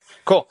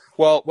Cool.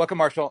 Well, welcome,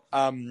 Marshall.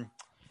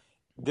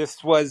 This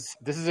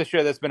is a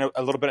show that's been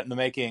a little bit in the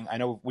making. I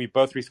know we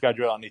both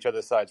rescheduled on each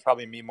other's sides,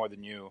 probably me more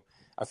than you,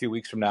 a few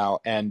weeks from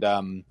now. And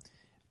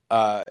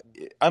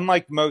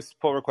unlike most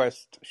pull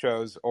request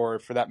shows, or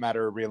for that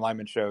matter,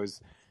 realignment shows,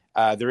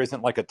 there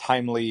isn't like a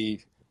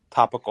timely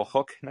topical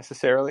hook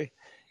necessarily.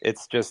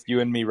 It's just you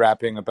and me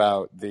rapping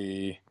about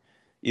the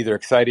either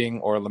exciting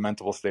or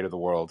lamentable state of the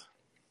world.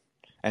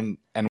 And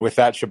with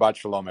that, Shabbat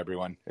Shalom,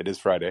 everyone. It is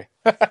Friday.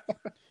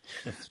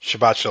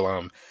 Shabbat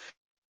Shalom.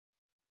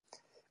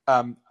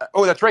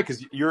 Oh, that's right,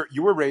 because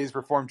you were raised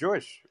Reformed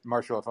Jewish,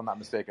 Marshall, if I'm not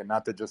mistaken.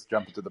 Not to just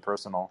jump into the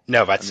personal.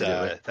 No, that's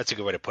a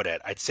good way to put it.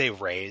 I'd say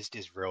raised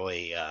is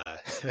really.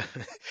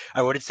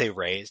 I wouldn't say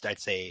raised. I'd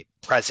say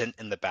present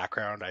in the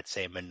background. I'd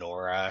say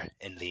menorah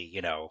in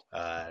the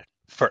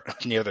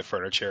near the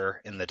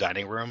furniture in the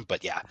dining room.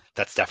 But yeah,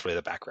 that's definitely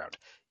the background.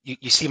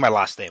 You see my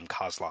last name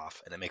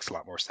Kosloff, and it makes a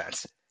lot more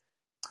sense.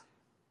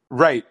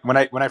 Right. When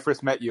I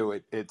first met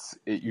you,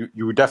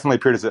 you definitely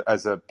appeared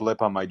as a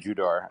blip on my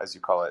Judar, as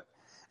you call it.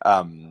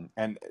 And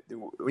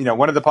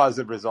one of the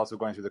positive results of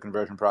going through the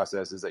conversion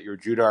process is that your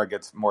Judar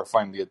gets more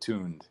finely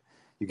attuned.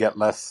 You get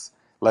less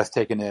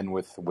taken in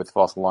with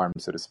false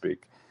alarms, so to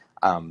speak.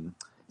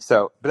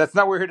 But that's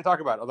not what we're here to talk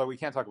about, although we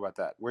can't talk about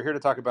that. We're here to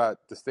talk about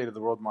the state of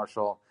the world,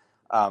 Marshall.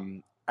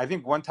 I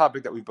think one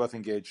topic that we both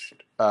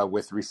engaged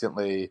with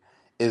recently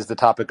is the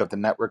topic of the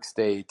network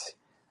state.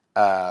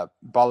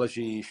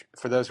 Balaji,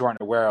 for those who aren't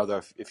aware,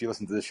 although if you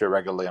listen to this show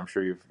regularly, I'm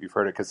sure you've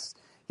heard it because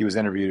he was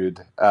interviewed,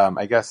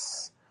 I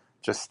guess,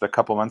 just a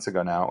couple months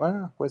ago now.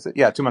 Well, was it?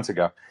 Yeah, 2 months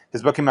ago.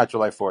 His book came out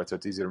July 4th, so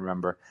it's easy to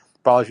remember.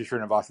 Balaji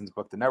Srinivasan's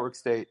book, The Network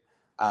State,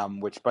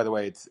 which, by the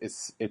way,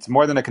 it's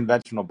more than a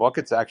conventional book.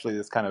 It's actually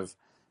this kind of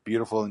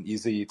beautiful and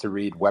easy to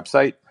read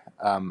website.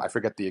 I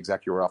forget the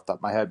exact URL off the top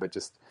of my head, but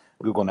just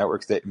Google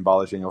Network State and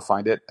Balaji and you'll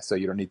find it. So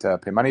you don't need to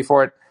pay money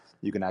for it.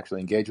 You can actually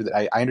engage with it.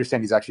 I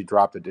understand he's actually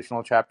dropped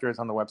additional chapters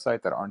on the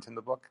website that aren't in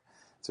the book.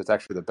 So it's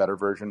actually the better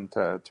version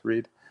to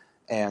read.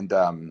 And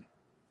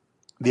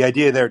the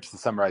idea there, just to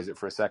summarize it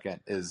for a second,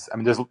 is,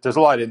 there's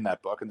a lot in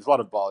that book, and there's a lot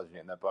of Balaji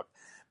in that book.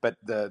 But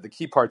the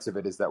key parts of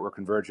it is that we're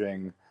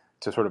converging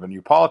to sort of a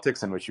new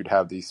politics in which you'd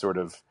have these sort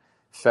of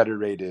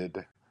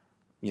federated,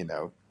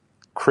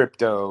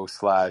 crypto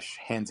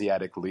 /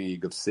 Hanseatic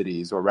league of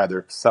cities, or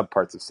rather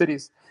subparts of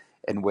cities,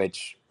 in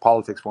which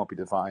politics won't be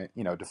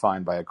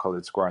defined by a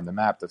colored square on the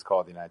map that's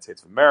called the United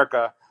States of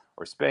America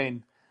or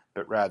Spain,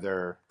 but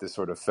rather this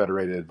sort of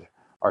federated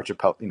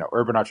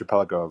urban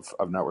archipelago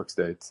of network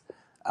states.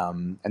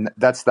 And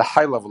that's the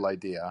high level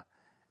idea.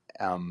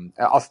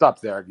 I'll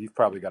stop there. You've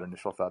probably got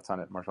initial thoughts on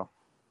it, Marshall.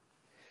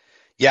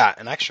 Yeah,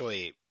 and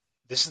actually,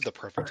 this is the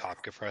perfect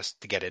topic for us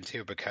to get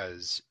into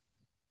because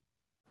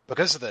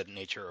of the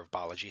nature of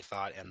Balaji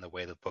thought and the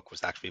way the book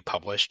was actually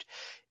published,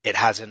 it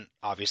hasn't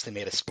obviously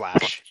made a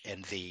splash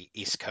in the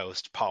East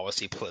Coast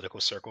policy political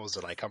circles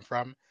that I come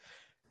from.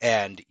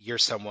 And you're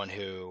someone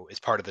who is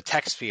part of the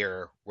tech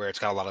sphere where it's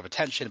got a lot of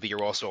attention, but you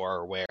also are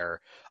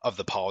aware of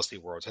the policy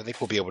world. So I think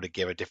we'll be able to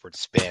give a different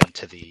spin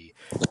to the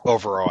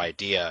overall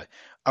idea.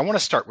 I want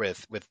to start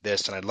with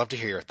this, and I'd love to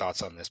hear your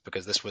thoughts on this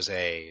because this was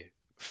a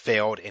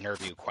failed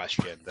interview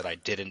question that I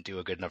didn't do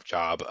a good enough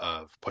job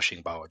of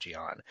pushing Balaji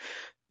on.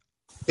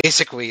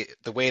 Basically,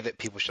 the way that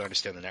people should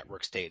understand the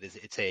network state is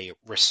it's a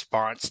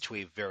response to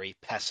a very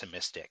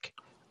pessimistic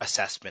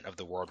assessment of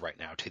the world right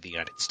now, to the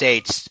United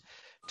States,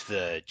 to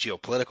the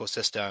geopolitical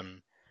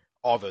system,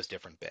 all those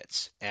different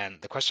bits.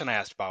 And the question I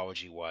asked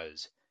Balaji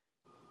was,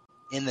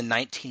 in the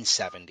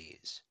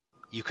 1970s,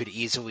 you could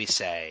easily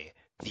say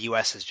the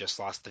U.S. has just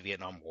lost the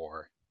Vietnam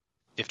War,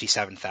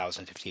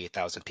 57,000,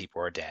 58,000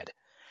 people are dead.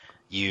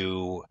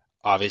 You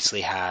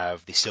obviously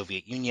have the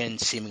Soviet Union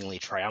seemingly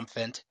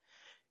triumphant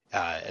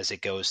as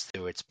it goes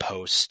through its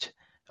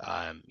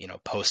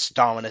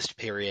post-Stalinist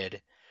period.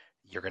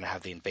 You're going to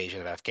have the invasion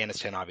of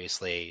Afghanistan,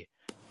 obviously.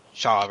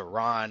 Shah of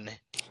Iran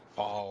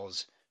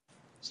falls,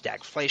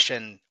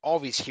 stagflation, all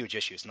these huge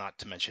issues, not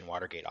to mention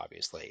Watergate,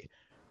 obviously.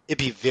 It'd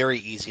be very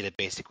easy to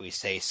basically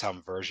say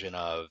some version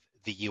of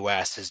the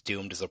U.S. is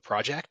doomed as a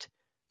project,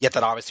 yet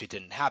that obviously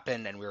didn't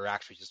happen, and we were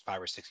actually just 5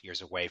 or 6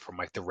 years away from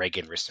like the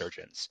Reagan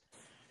resurgence.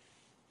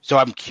 So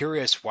I'm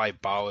curious why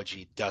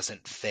Balaji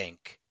doesn't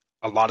think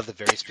a lot of the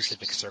very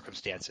specific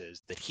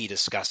circumstances that he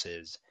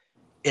discusses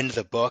in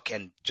the book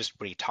and just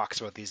when he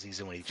talks about these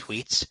and when he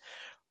tweets,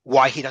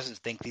 why he doesn't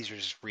think these are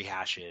just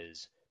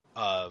rehashes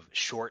of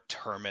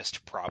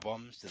short-termist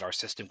problems that our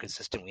system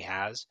consistently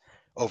has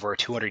over a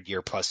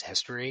 200-year plus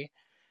history,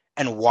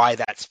 and why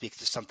that speaks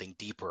to something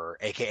deeper,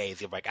 aka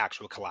the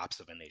actual collapse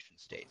of a nation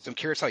state. So I'm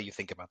curious how you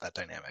think about that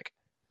dynamic.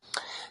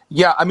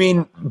 Yeah,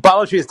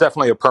 Balaji is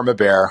definitely a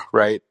perma-bear,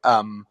 right?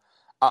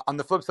 On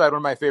the flip side, one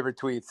of my favorite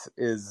tweets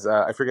is,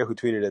 I forget who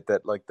tweeted it,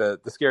 that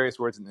the scariest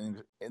words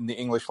in the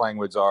English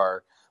language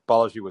are,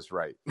 Balaji was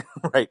right,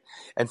 right?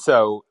 And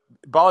so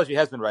Balaji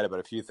has been right about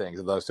a few things,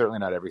 although certainly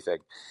not everything.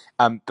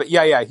 But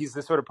yeah, he's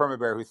this sort of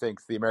perma-bear who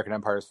thinks the American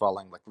empire is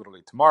falling like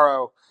literally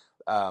tomorrow,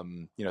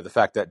 The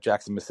fact that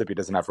Jackson, Mississippi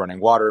doesn't have running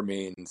water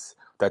means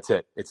that's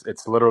it.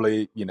 It's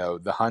literally,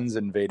 the Huns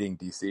invading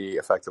DC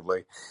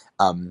effectively.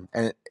 And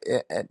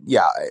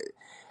yeah,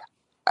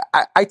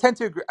 I tend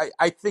to agree.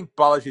 I think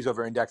Balaji is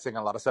over indexing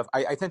on a lot of stuff.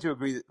 I tend to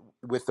agree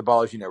with the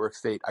Balaji network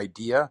state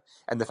idea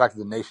and the fact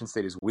that the nation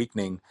state is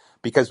weakening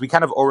because we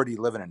kind of already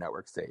live in a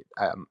network state.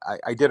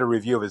 I did a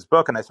review of his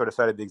book and I sort of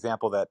cited the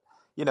example that,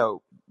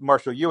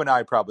 Marshall, you and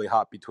I probably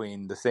hop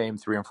between the same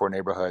 3 or 4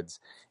 neighborhoods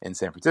in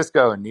San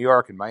Francisco and New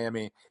York and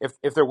Miami.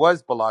 If there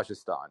was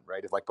Balajistan,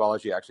 right? If like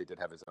Balaji actually did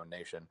have his own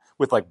nation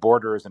with like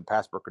borders and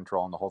passport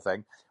control and the whole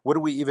thing, would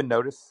we even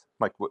notice?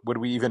 Like, would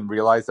we even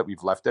realize that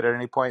we've left it at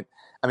any point?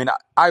 I mean,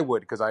 I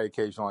would because I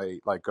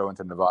occasionally like go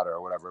into Nevada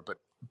or whatever, but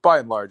by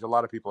and large, a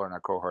lot of people in our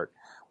cohort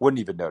wouldn't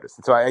even notice.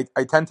 And so I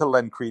tend to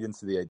lend credence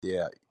to the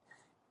idea,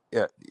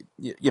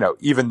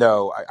 even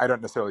though I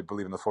don't necessarily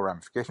believe in the full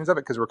ramifications of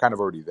it because we're kind of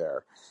already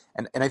there.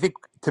 And I think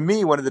to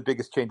me, one of the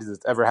biggest changes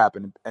that's ever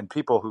happened, and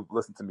people who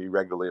listen to me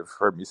regularly have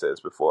heard me say this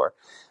before,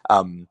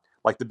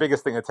 like the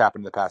biggest thing that's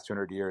happened in the past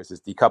 200 years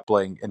is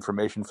decoupling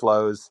information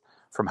flows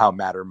from how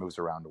matter moves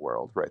around the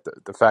world, right?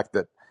 The fact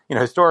that,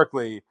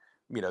 historically,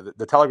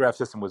 the telegraph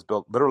system was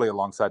built literally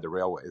alongside the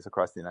railways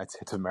across the United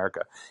States of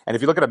America. And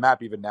if you look at a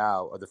map even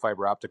now of the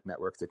fiber optic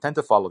networks, they tend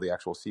to follow the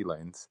actual sea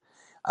lanes.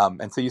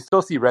 And so you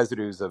still see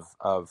residues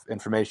of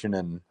information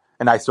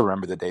and I still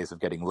remember the days of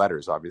getting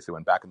letters, obviously,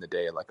 when back in the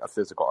day, like a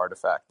physical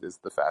artifact is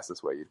the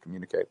fastest way you'd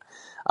communicate.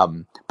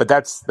 But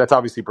that's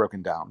obviously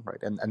broken down,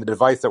 right? And the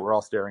device that we're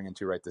all staring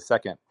into right this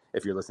second,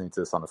 if you're listening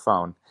to this on a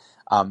phone,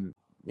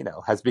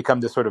 has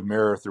become this sort of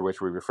mirror through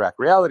which we refract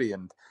reality.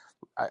 And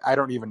I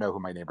don't even know who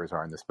my neighbors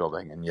are in this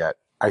building, and yet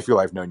I feel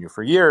I've known you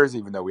for years,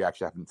 even though we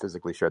actually haven't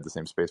physically shared the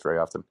same space very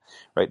often,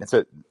 right? And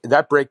so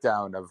that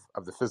breakdown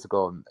of the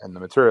physical and the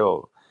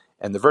material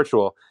and the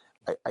virtual,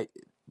 it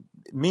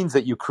means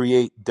that you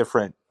create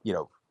different,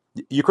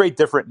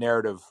 different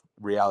narrative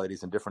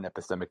realities and different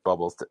epistemic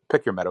bubbles. To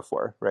pick your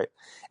metaphor, right?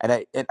 And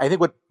I think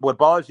what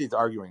Balaji is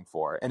arguing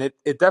for, and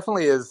it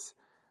definitely is,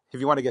 if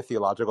you want to get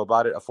theological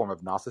about it, a form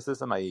of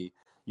Gnosticism, i.e.,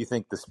 you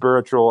think the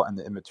spiritual and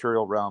the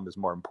immaterial realm is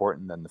more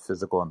important than the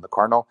physical and the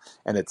carnal,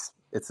 and it's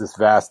this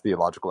vast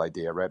theological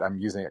idea, right? I'm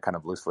using it kind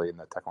of loosely in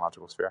the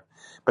technological sphere,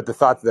 but the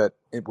thought that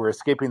we're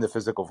escaping the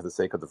physical for the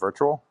sake of the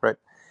virtual, right?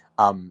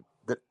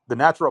 The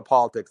natural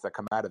politics that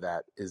come out of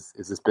that is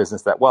this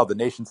business that, well, the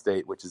nation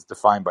state, which is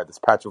defined by this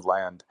patch of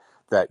land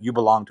that you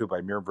belong to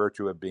by mere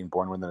virtue of being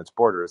born within its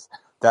borders,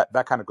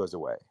 that kind of goes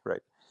away,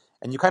 right?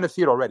 And you kind of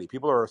see it already.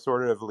 People are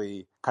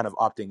assortatively kind of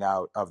opting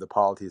out of the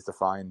polities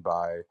defined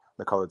by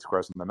the colored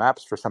squares on the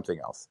maps for something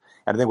else.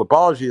 And I think what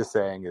Balaji is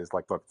saying is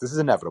like, look, this is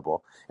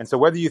inevitable. And so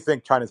whether you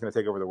think China's going to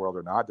take over the world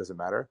or not, doesn't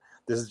matter.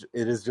 It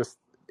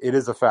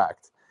is a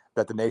fact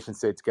that the nation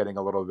state's getting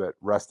a little bit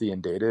rusty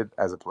and dated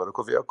as a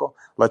political vehicle.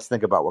 Let's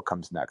think about what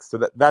comes next. So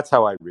that's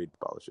how I read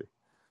Balaji.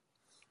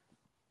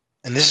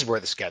 And this is where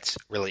this gets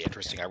really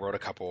interesting. I wrote a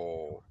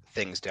couple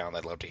things down that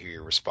I'd love to hear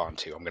you respond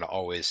to. I'm going to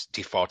always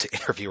default to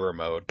interviewer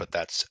mode, but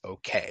that's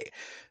okay.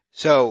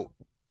 So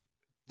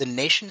the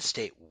nation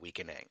state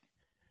weakening,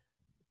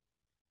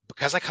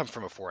 because I come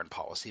from a foreign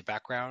policy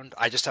background,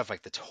 I just have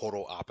like the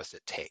total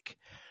opposite take.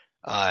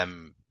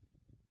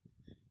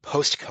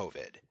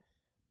 Post-COVID,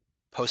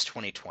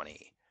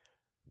 post-2020,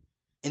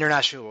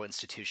 international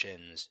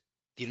institutions,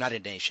 the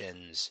United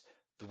Nations,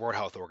 the World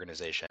Health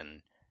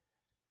Organization,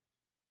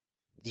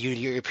 the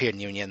European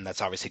Union,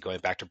 that's obviously going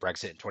back to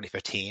Brexit in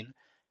 2015,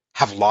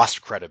 have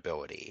lost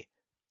credibility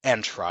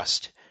and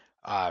trust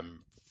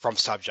from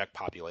subject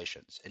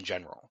populations in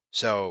general.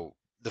 So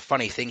the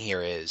funny thing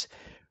here is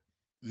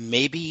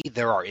maybe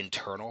there are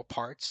internal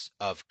parts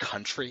of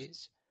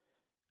countries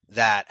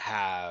that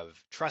have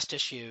trust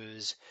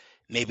issues.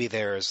 Maybe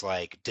there's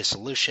like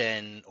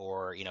dissolution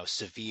or,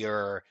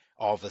 severe,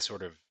 all the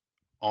sort of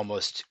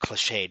almost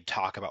cliched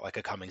talk about like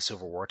a coming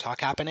civil war talk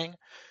happening.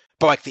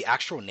 But like the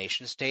actual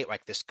nation state,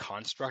 like this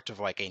construct of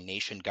like a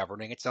nation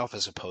governing itself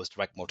as opposed to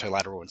like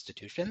multilateral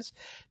institutions,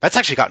 that's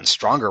actually gotten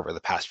stronger over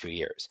the past few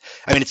years.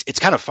 I mean, it's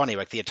kind of funny,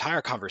 like the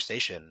entire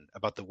conversation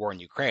about the war in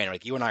Ukraine,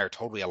 like you and I are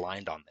totally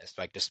aligned on this,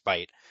 like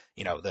despite,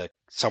 the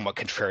somewhat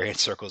contrarian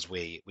circles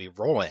we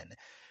roll in.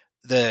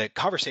 The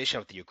conversation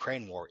about the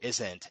Ukraine war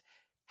isn't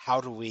how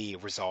do we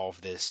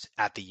resolve this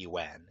at the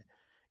UN?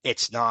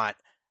 It's not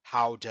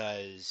how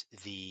does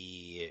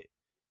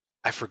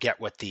I forget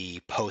what the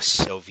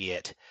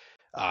post-Soviet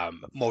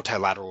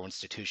multilateral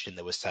institution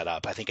that was set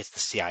up. I think it's the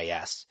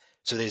CIS.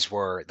 So these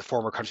were the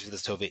former countries of the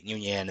Soviet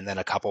Union and then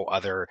a couple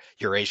other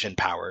Eurasian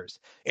powers.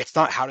 It's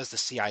not how does the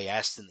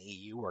CIS and the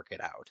EU work it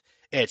out.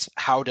 It's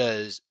how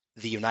does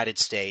the United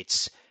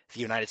States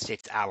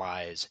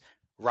allies,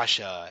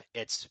 Russia,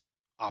 its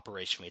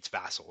operationally its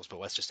vassals, but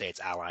let's just say its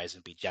allies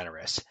and be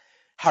generous.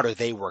 How do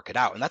they work it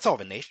out? And that's all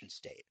of a nation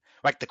state.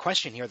 Like the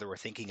question here that we're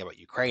thinking about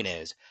Ukraine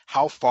is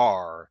how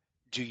far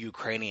do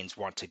Ukrainians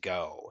want to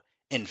go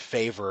in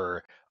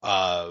favor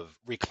of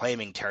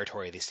reclaiming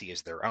territory they see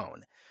as their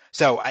own?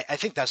 So I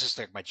think that's just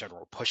like my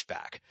general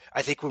pushback.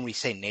 I think when we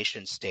say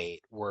nation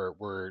state,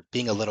 we're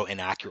being a little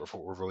inaccurate for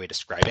what we're really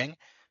describing.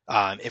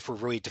 if we're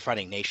really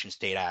defining nation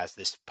state as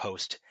this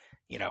post,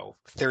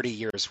 30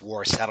 years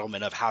war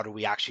settlement of how do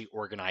we actually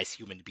organize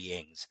human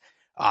beings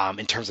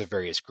in terms of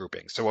various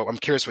groupings. So I'm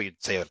curious what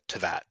you'd say to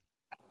that.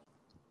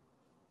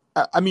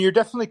 I mean, you're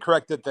definitely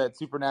correct that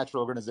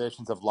supernatural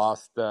organizations have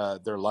lost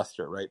their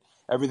luster, right?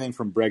 Everything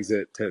from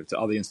Brexit to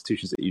all the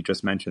institutions that you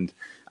just mentioned.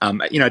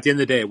 At the end of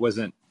the day, it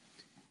wasn't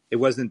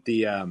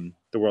the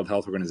World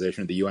Health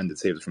Organization or the UN that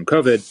saved us from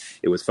COVID.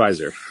 It was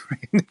Pfizer.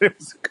 Right?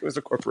 It was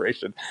a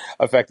corporation,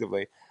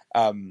 effectively.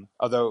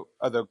 Although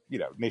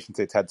nation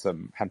states had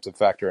some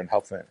factor in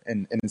health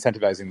in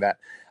incentivizing that.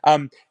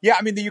 Yeah,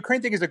 I mean, the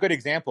Ukraine thing is a good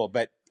example,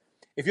 but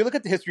if you look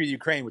at the history of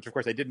Ukraine, which of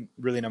course I didn't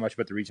really know much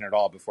about the region at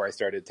all before I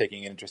started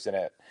taking an interest in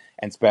it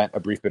and spent a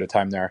brief bit of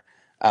time there,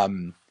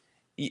 um,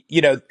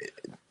 you know,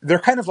 they're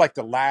kind of like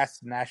the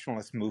last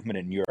nationalist movement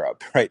in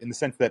Europe, right? In the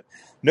sense that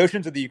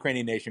notions of the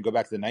Ukrainian nation go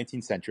back to the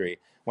 19th century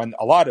when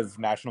a lot of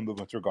national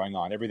movements were going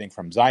on, everything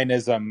from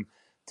Zionism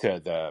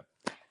to the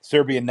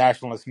Serbian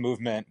nationalist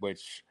movement,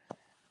 which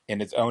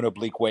in its own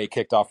oblique way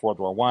kicked off World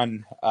War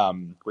One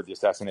with the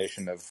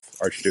assassination of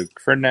Archduke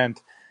Ferdinand.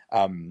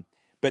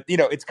 But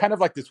it's kind of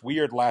like this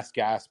weird last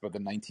gasp of the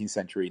 19th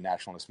century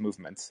nationalist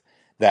movements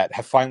that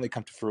have finally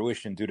come to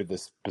fruition due to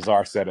this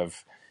bizarre set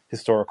of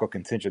historical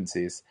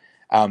contingencies.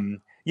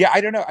 Yeah,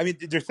 I don't know. I mean,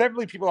 there's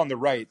definitely people on the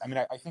right. I mean,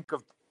 I think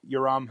of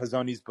Yoram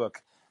Hazony's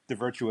book, The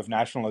Virtue of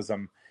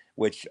Nationalism,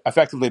 which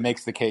effectively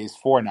makes the case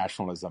for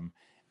nationalism,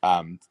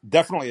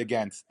 definitely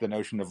against the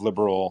notion of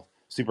liberal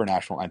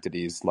supranational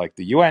entities like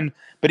the UN,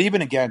 but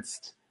even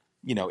against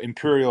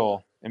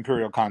imperial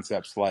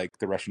concepts like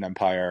the Russian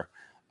Empire,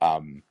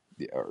 um,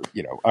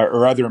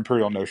 or other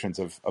imperial notions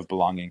of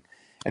belonging.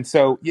 And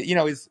so,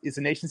 is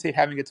a nation state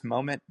having its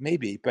moment?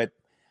 Maybe, but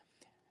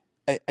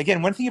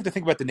again, one thing you have to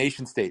think about the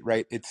nation state,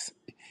 right?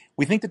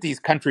 We think that these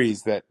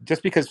countries, that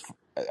just because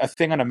a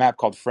thing on a map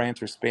called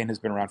France or Spain has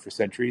been around for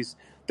centuries,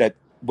 that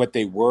what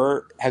they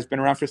were has been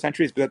around for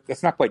centuries, but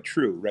that's not quite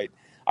true, right?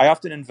 I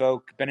often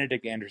invoke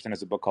Benedict Anderson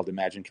has a book called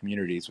Imagine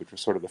Communities, which was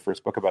sort of the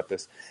first book about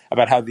this,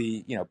 about how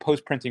the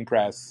post printing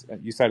press.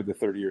 You cited the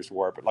 30 Years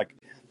War, but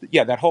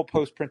that whole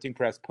post printing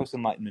press, post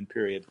Enlightenment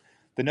period,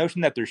 the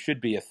notion that there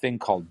should be a thing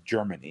called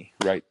Germany,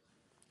 right?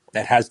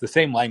 That has the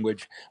same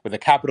language with a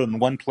capital in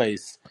one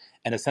place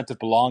and a sense of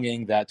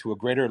belonging that to a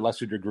greater or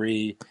lesser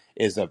degree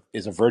is a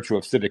virtue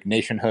of civic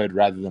nationhood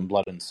rather than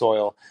blood and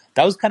soil.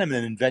 That was kind of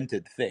an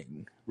invented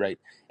thing, right?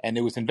 And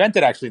it was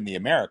invented actually in the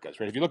Americas,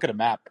 right? If you look at a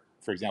map,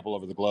 for example,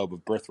 over the globe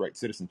of birthright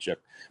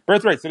citizenship,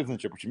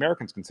 which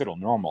Americans consider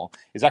normal,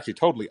 is actually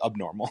totally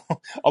abnormal.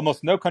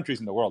 Almost no countries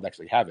in the world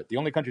actually have it. The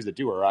only countries that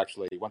do are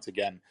actually, once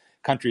again,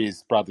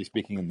 countries, broadly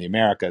speaking, in the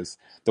Americas.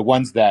 The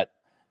ones that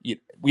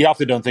we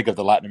often don't think of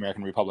the Latin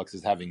American republics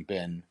as having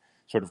been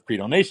sort of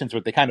creedal nations,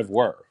 but they kind of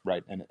were,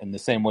 right? And in the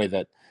same way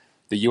that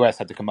the U.S.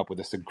 had to come up with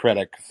a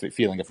syncretic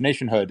feeling of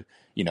nationhood,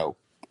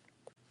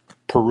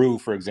 Peru,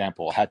 for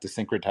example, had to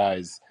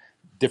syncretize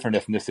different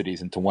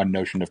ethnicities into one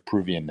notion of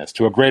Peruvianness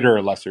to a greater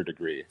or lesser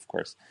degree, of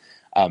course.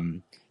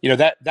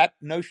 That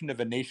notion of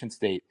a nation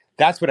state,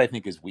 that's what I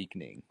think is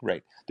weakening,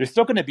 right? There's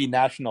still going to be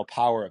national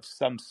power of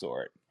some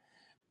sort,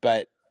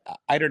 but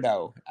I don't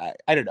know.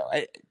 I don't know.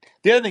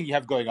 The other thing you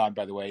have going on,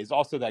 by the way, is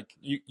also that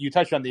you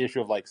touched on the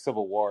issue of like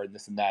civil war and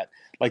this and that.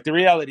 Like the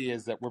reality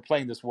is that we're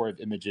playing this war of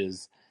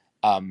images.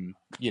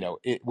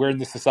 We're in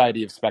the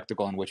society of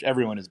spectacle in which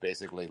everyone is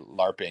basically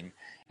LARPing.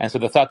 And so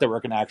the thought that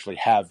we're going to actually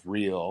have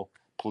real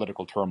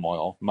political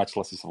turmoil, much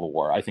less a civil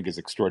war, I think is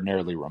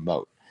extraordinarily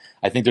remote.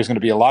 I think there's going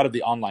to be a lot of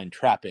the online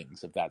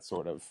trappings of that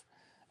sort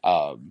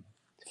of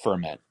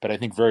ferment, but I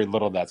think very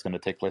little of that's going to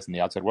take place in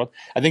the outside world.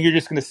 I think you're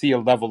just going to see a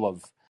level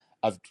of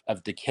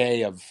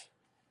decay of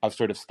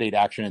sort of state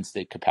action and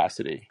state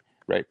capacity,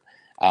 right?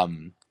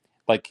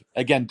 Like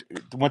again,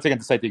 once again,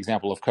 to cite the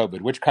example of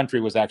COVID, which country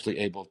was actually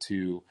able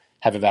to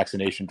have a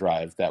vaccination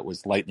drive that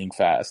was lightning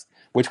fast?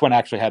 Which one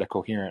actually had a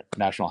coherent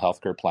national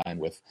healthcare plan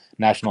with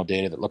national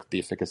data that looked at the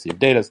efficacy of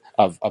data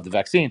of the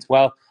vaccines?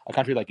 Well, a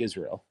country like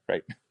Israel,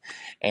 right?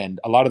 And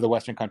a lot of the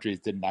Western countries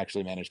didn't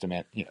actually manage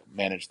to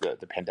manage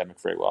the pandemic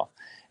very well.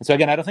 And so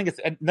again, I don't think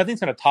nothing's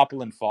going to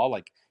topple and fall.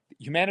 Like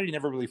humanity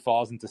never really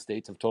falls into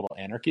states of total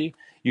anarchy.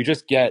 You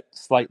just get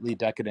slightly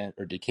decadent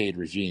or decayed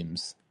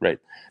regimes, right?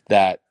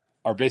 That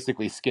are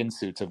basically skin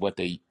suits of what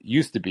they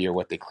used to be or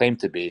what they claim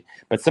to be,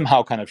 but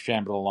somehow kind of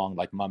shambled along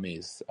like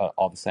mummies,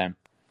 all the same.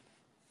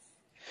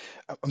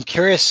 I'm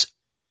curious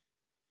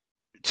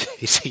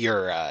to see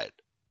your I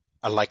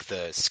like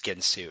the skin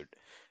suit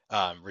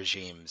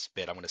regimes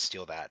bit. I'm going to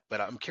steal that.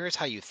 But I'm curious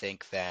how you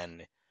think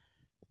then,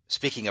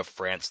 speaking of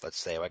France,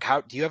 let's say, like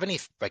how do you have any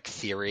like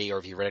theory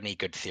or have you read any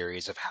good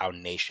theories of how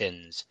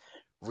nations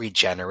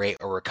regenerate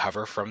or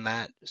recover from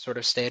that sort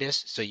of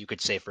status? So you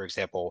could say, for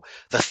example,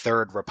 the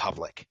Third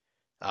Republic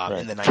in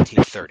Right. the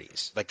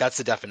 1930s. Like that's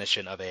the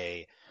definition of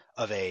a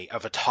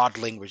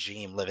toddling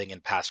regime living in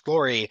past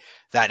glory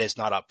that is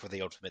not up for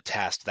the ultimate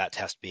test. That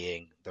test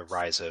being the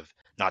rise of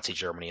Nazi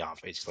Germany,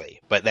 obviously.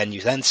 But then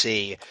you then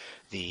see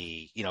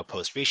the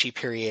post Vichy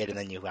period, and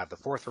then you have the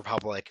Fourth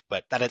Republic.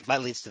 But that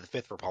leads to the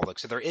Fifth Republic.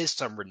 So there is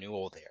some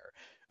renewal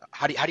there.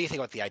 how do you think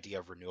about the idea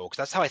of renewal? Because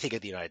that's how I think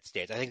of the United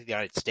States. I think the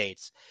United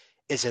States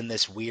is in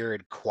this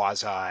weird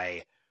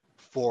quasi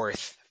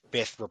fourth,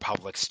 fifth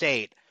republic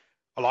state.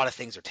 A lot of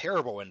things are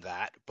terrible in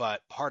that,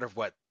 but part of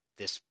what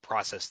this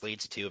process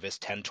leads to, this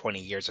 10, 20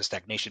 years of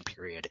stagnation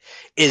period,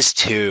 is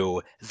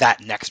to that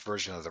next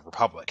version of the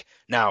republic.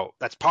 Now,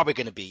 that's probably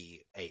going to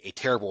be a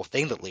terrible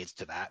thing that leads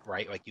to that,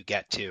 right? Like you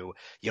get to,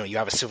 you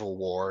have a civil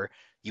war,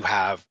 you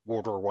have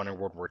World War One and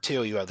World War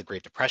Two, you have the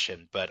Great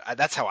Depression, but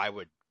that's how I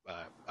would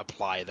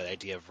apply the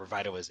idea of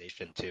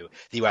revitalization to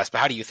the U.S. But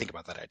how do you think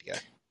about that idea?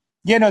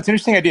 Yeah, no, it's an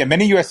interesting idea.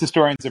 Many U.S.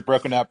 historians have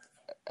broken up,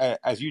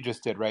 as you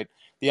just did, right?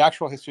 The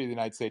actual history of the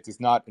United States is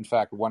not, in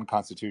fact, one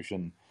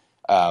constitution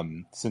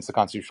since the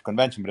Constitutional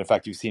Convention, but in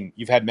fact,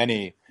 you've had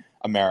many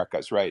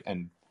Americas, right?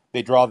 And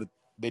they draw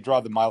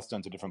the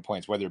milestones at different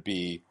points, whether it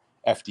be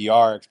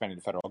FDR expanding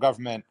the federal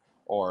government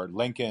or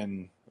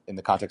Lincoln in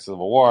the context of the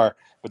Civil War.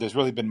 But there's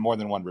really been more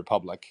than one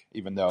republic,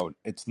 even though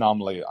it's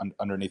nominally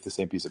underneath the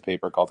same piece of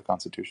paper called the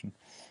Constitution.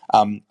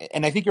 And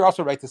I think you're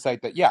also right to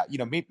cite that, yeah,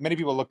 many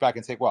people look back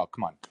and say, well,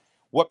 come on,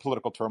 what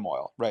political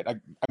turmoil, right? I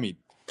mean,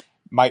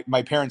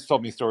 my parents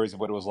told me stories of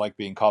what it was like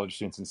being college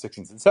students in the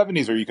 60s and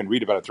 70s, or you can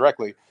read about it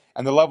directly.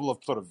 And the level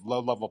of sort of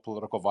low-level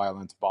political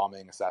violence,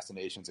 bombing,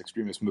 assassinations,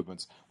 extremist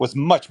movements was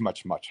much,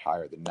 much, much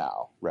higher than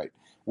now, right?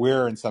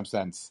 We're, in some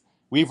sense,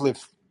 we've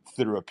lived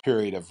through a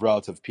period of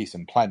relative peace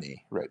and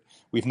plenty, right?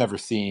 We've never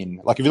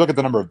seen, like, if you look at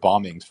the number of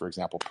bombings, for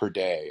example, per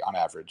day on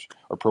average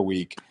or per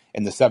week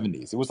in the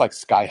 70s, it was like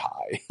sky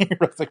high.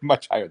 It's like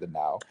much higher than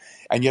now.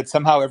 And yet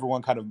somehow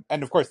everyone kind of,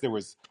 and of course there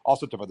was all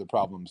sorts of other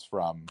problems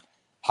from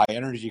high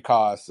energy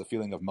costs, a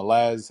feeling of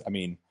malaise. I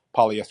mean,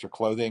 polyester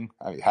clothing,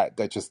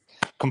 that just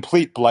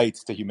complete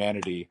blights to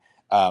humanity.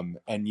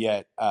 And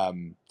yet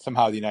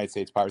somehow the United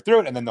States powered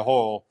through it. And then the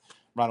whole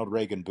Ronald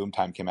Reagan boom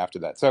time came after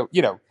that. So,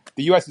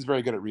 the U.S. is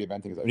very good at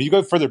reinventing itself. And you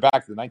go further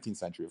back to the 19th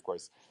century, of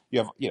course, you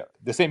have,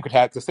 the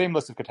same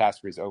list of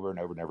catastrophes over and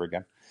over and over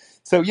again.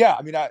 So, yeah,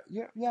 I mean,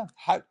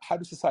 how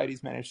do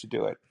societies manage to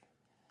do it?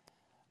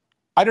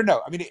 I don't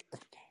know. I mean,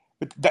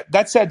 but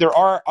that said, there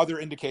are other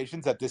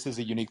indications that this is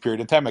a unique period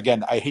in time.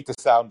 Again, I hate to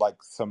sound like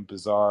some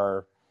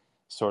bizarre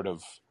sort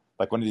of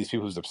like one of these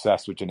people who's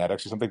obsessed with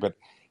genetics or something, but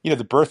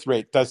the birth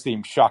rate does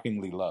seem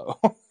shockingly low,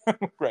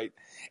 right?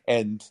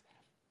 And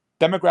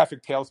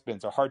demographic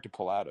tailspins are hard to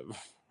pull out of,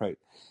 right?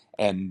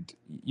 And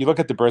you look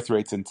at the birth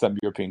rates in some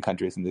European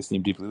countries, and they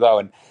seem deeply low.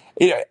 And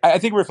I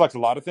think it reflects a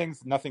lot of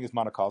things. Nothing is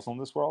monocausal in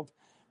this world,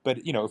 but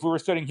if we were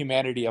studying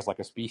humanity as like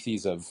a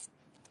species of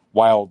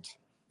wild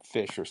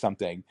fish or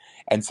something,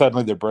 and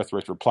suddenly their birth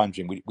rates were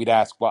plunging, we'd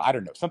ask, well, I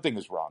don't know, something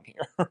is wrong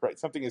here, right?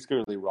 Something is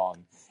clearly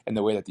wrong in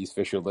the way that these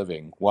fish are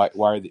living. Why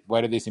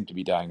do they seem to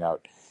be dying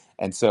out?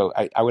 And so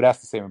I would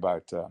ask the same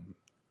about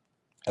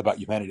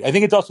humanity. I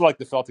think it's also like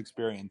the felt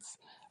experience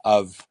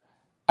of,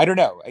 I don't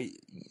know.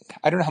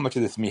 I don't know how much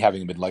of this is me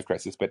having a midlife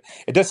crisis, but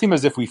it does seem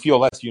as if we feel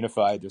less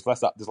unified. There's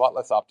a lot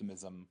less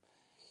optimism.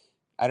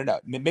 I don't know.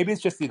 Maybe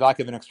it's just the lack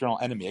of an external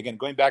enemy. Again,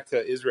 going back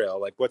to Israel,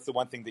 like what's the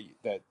one thing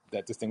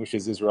that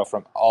distinguishes Israel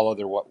from all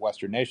other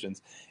Western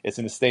nations? It's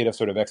in a state of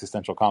sort of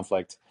existential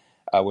conflict,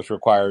 which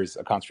requires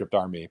a conscript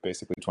army,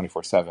 basically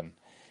 24/7.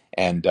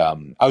 And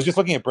I was just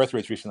looking at birth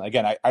rates recently.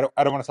 Again, I don't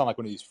want to sound like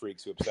one of these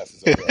freaks who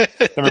obsesses over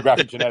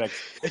demographic genetics.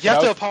 If you But have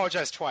I to was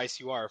apologize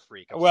twice, you are a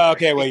freak. I'm well, sorry.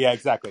 okay, well, yeah,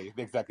 exactly.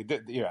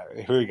 Yeah,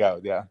 here we go.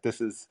 Yeah,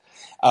 this is,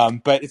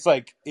 but it's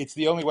like it's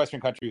the only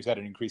Western country who's had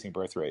an increasing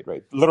birth rate,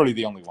 right? Literally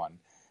the only one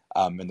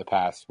in the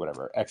past,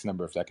 whatever, X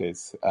number of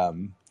decades.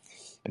 And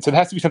so there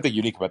has to be something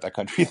unique about that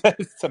country that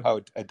somehow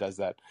it does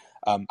that.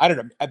 I don't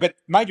know, but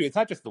mind you, it's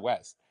not just the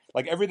West.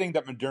 Like everything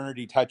that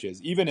modernity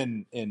touches,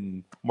 even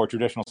in more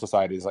traditional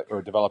societies like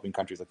or developing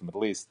countries like the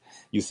Middle East,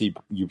 you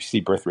see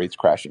birth rates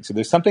crashing. So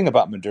there's something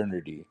about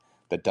modernity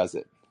that does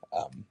it.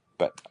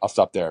 But I'll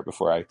stop there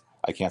before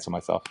I cancel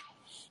myself.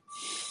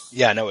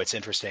 Yeah, no, it's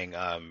interesting.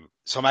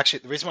 So I'm actually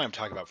the reason why I'm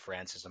talking about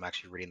France is I'm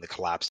actually reading The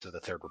Collapse of the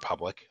Third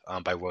Republic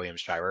by William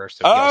Shirer.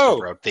 So he also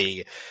Oh, wrote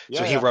the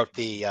so yeah, he yeah. wrote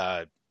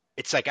the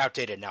it's like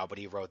outdated now, but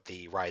he wrote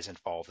the Rise and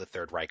Fall of the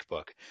Third Reich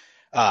book.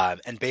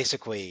 And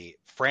basically,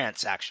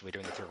 France actually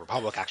during the Third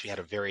Republic actually had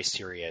a very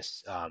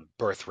serious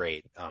birth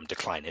rate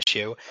decline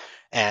issue.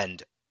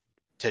 And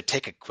to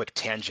take a quick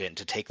tangent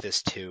to take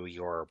this to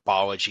your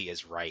biology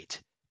is right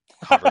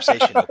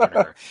conversation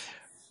opener,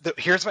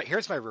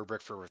 here's my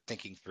rubric for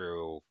thinking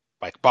through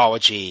like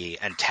biology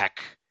and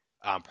tech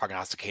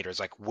prognosticators,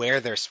 like where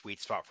their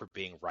sweet spot for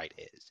being right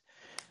is.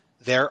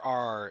 There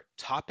are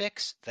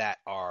topics that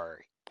are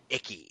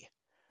icky,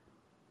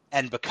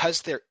 and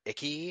because they're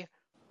icky,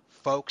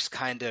 folks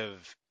kind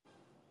of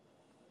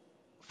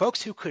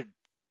folks who could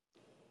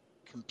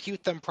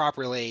compute them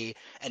properly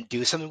and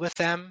do something with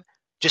them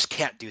just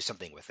can't do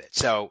something with it.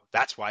 So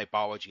that's why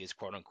biology is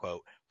quote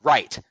unquote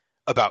right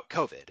about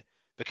COVID,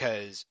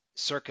 because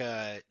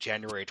circa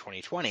January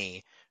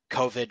 2020,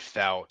 COVID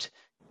felt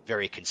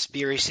very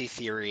conspiracy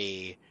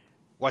theory.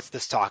 What's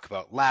this talk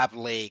about lab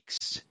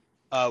leaks?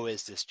 Oh,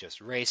 is this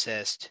just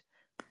racist?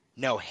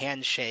 No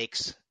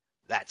handshakes.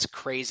 That's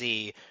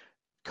crazy.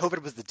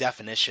 COVID was the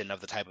definition of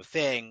the type of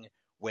thing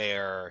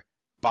where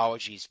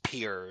Balaji's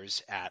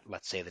peers at,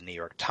 let's say, the New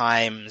York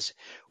Times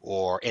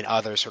or in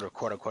other sort of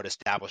quote unquote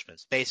establishment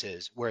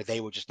spaces where they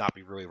would just not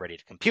be really ready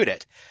to compute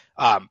it.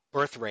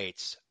 Birth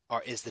rates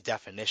is the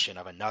definition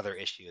of another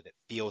issue that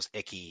feels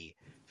icky,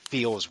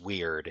 feels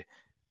weird.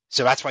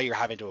 So that's why you're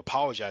having to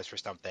apologize for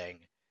something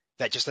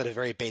that just at a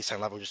very baseline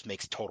level just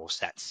makes total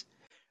sense.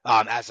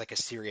 As like a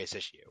serious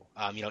issue.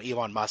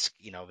 Elon Musk,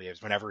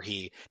 whenever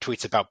he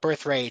tweets about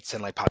birth rates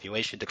and like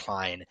population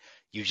decline,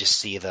 you just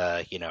see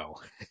the,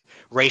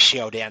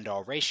 ratio to end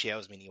all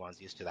ratios. I mean,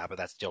 Elon's used to that, but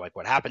that's still like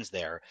what happens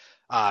there.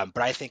 But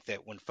I think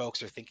that when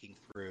folks are thinking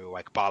through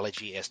like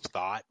Balaji-ist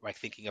thought, like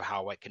thinking of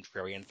how like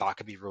contrarian thought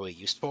could be really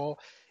useful,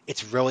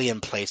 it's really in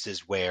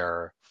places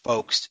where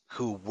folks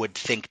who would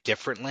think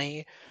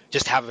differently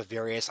just have a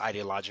various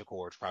ideological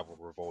or tribal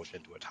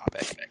revulsion to a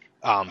topic.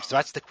 So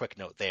that's the quick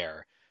note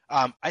there.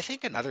 I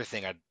think another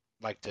thing I'd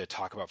like to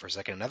talk about for a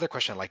second, another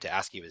question I'd like to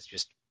ask you is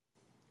just,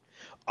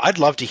 I'd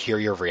love to hear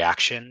your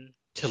reaction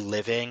to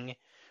living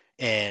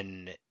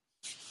in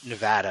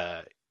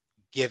Nevada,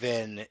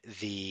 given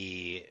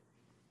the,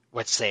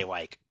 let's say,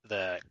 like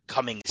the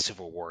coming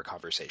Civil War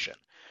conversation.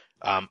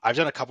 I've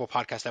done a couple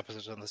podcast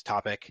episodes on this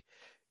topic.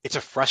 It's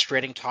a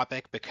frustrating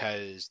topic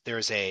because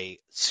there's a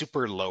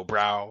super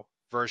lowbrow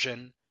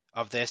version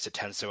of this. It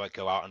tends to like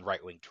go out on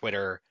right-wing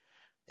Twitter.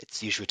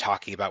 It's usually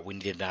talking about we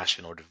need a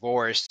national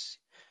divorce,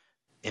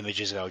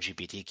 images of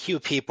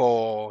LGBTQ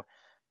people,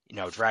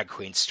 drag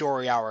queen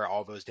story hour,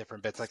 all those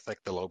different bits,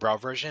 like the lowbrow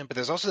version. But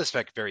there's also this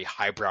like very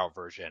highbrow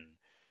version.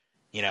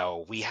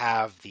 We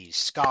have these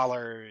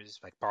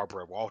scholars like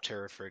Barbara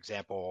Walter, for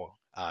example,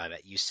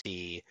 at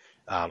UC,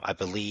 I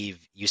believe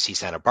UC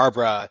Santa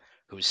Barbara,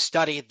 who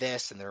studied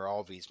this, and there are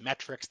all these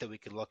metrics that we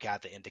could look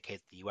at that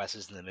indicate the U.S.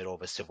 is in the middle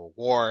of a civil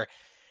war.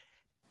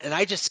 And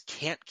I just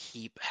can't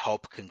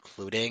help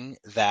concluding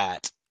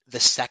that the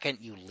second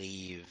you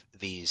leave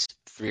these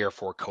 3 or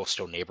 4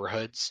 coastal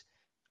neighborhoods,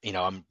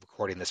 I'm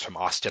recording this from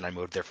Austin. I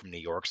moved there from New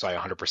York, so I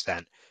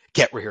 100%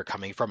 get where you're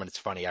coming from. And it's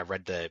funny, I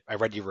read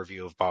your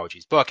review of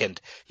Balaji's book,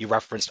 and you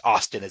referenced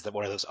Austin as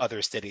one of those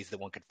other cities that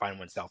one could find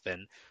oneself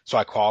in. So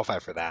I qualify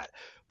for that.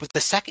 But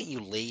the second you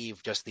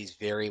leave just these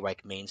very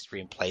like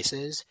mainstream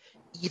places,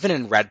 even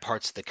in red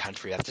parts of the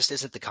country, that just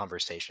isn't the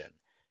conversation.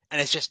 And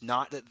it's just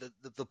not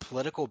the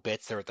political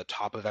bits that are at the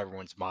top of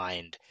everyone's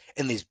mind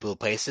in these blue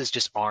places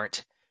just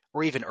aren't,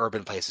 or even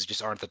urban places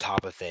just aren't the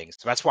top of things.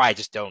 So that's why I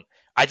just don't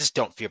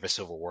fear the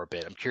Civil War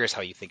bit. I'm curious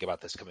how you think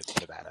about this coming from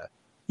Nevada.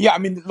 Yeah, I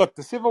mean, look,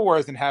 the Civil War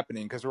isn't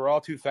happening because we're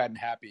all too fat and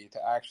happy to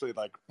actually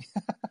like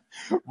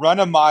run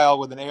a mile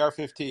with an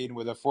AR-15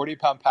 with a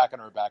 40-pound pack on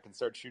our back and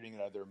start shooting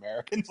at other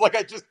Americans. Like,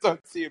 I just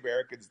don't see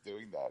Americans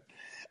doing that.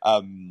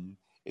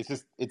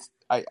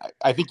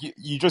 I think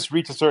you just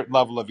reach a certain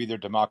level of either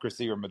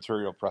democracy or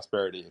material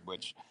prosperity in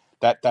which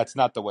that's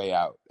not the way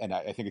out. And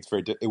I think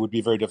it would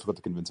be very difficult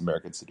to convince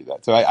Americans to do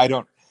that. So I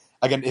don't.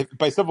 Again, if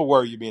by Civil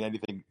War you mean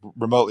anything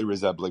remotely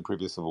resembling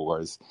previous Civil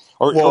Wars,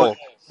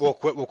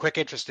 Quick,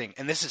 interesting,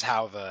 and this is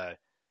how the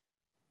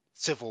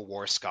Civil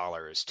War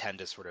scholars tend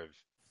to sort of.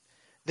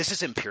 This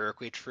is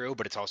empirically true,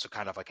 but it's also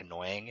kind of like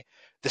annoying.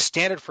 The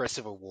standard for a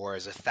Civil War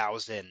is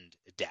 1,000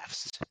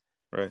 deaths.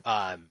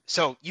 right,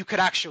 So you could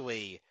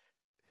actually.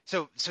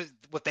 So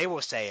what they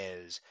will say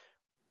is,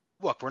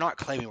 look, we're not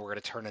claiming we're going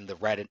to turn in the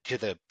red to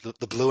the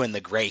blue and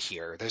the gray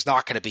here. There's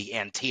not going to be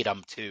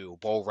Antietam 2,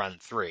 Bull Run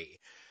 3.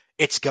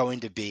 It's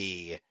going to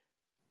be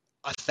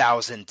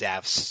 1,000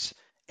 deaths,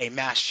 a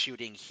mass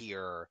shooting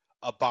here,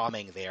 a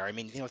bombing there. I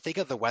mean, think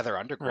of the Weather yeah,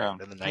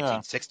 Underground in the yeah.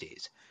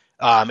 1960s.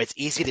 It's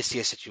easy to see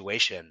a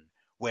situation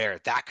where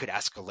that could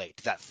escalate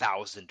to that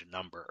 1,000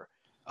 number,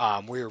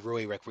 where you're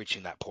really like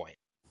reaching that point.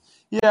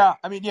 Yeah,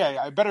 I mean,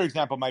 yeah, a better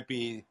example might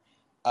be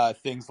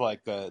things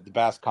like the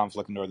Basque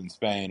conflict in northern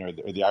Spain or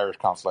the Irish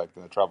conflict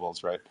and the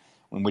Troubles, right?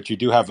 In which you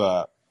do have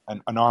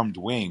an armed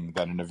wing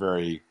that, in a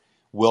very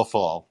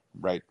willful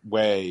right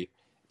way,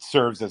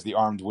 serves as the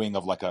armed wing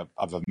of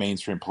of a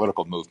mainstream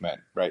political movement,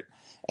 right?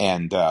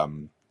 And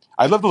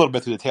I lived a little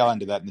bit through the tail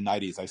end of that in the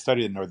 '90s. I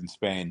studied in northern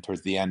Spain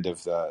towards the end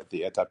of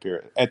the ETA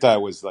period. ETA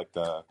was like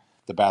the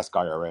Basque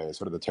IRA,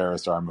 sort of the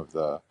terrorist arm of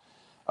the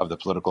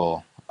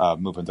political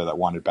movement that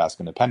wanted Basque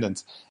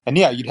independence. And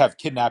yeah, you'd have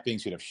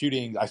kidnappings, you'd have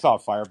shootings. I saw a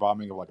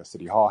firebombing of like a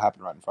city hall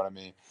happen right in front of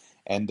me.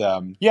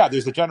 And yeah,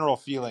 there's a general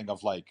feeling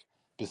of like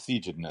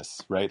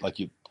besiegedness, right? Like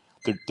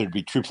there'd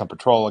be troops on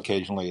patrol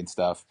occasionally and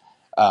stuff.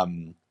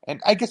 And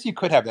I guess you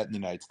could have that in the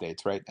United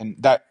States, right? And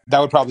that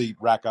would probably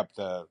rack up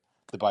the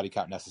body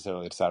count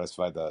necessarily to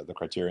satisfy the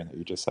criterion that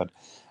you just said.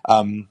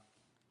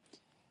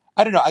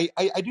 I don't know.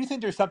 I do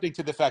think there's something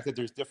to the fact that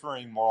there's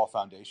differing moral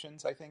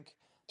foundations, I think,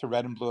 to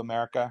red and blue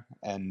America.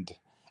 And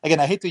again,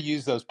 I hate to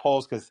use those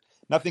polls because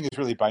nothing is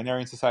really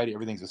binary in society.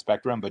 Everything's a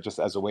spectrum, but just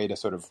as a way to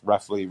sort of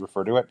roughly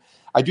refer to it,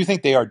 I do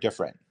think they are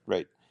different,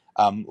 right?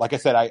 Like I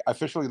said, I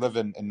officially live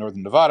in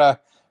northern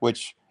Nevada,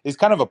 which is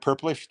kind of a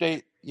purplish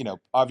state.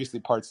 Obviously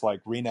parts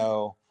like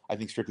Reno. I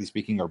think strictly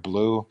speaking, are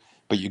blue.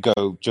 But you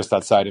go just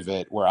outside of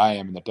it, where I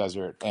am in the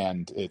desert,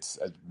 and it's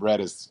as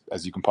red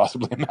as you can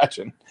possibly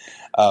imagine,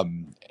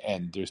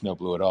 and there's no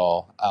blue at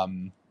all.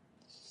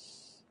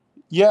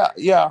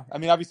 Yeah. I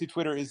mean, obviously,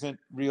 Twitter isn't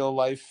real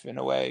life in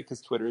a way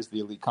because Twitter is the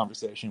elite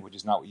conversation, which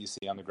is not what you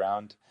see on the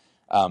ground.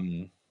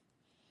 Um,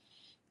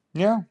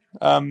 yeah,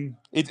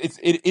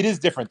 it is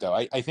different though.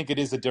 I think it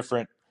is a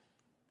different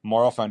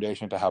moral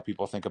foundation to how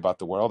people think about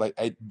the world.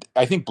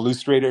 I think blue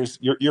straters.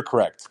 You're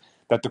correct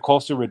that the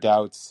Coastal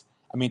Redoubts.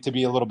 I mean, to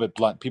be a little bit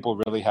blunt, people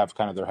really have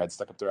kind of their head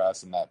stuck up their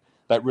ass, and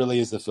that really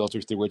is the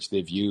filter through which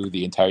they view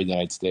the entire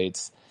United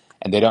States,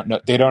 and they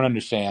don't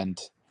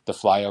understand the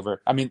flyover.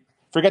 I mean,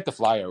 forget the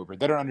flyover.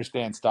 They don't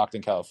understand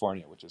Stockton,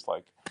 California, which is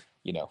like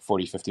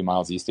 40, 50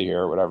 miles east of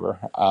here or whatever,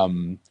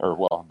 or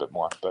well, a bit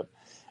more, but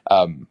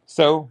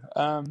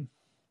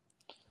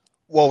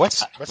Well,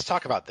 let's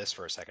talk about this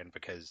for a second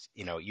because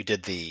you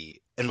did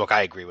and look,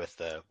 I agree with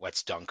the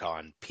let's dunk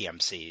on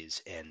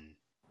PMCs in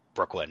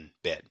Brooklyn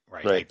bit,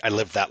 right? right. I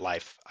lived that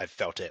life. I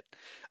felt it.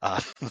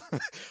 Uh,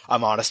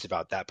 I'm honest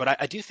about that.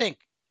 But I do think,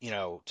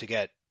 to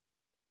get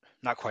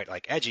not quite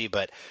like edgy,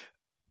 but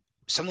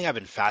something I've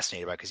been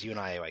fascinated by because you and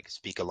I like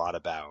speak a lot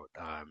about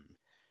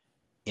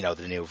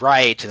the new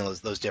right and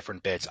those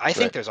different bits. I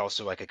think Right. there's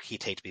also like a key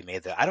take to be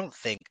made that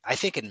I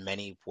think in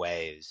many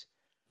ways.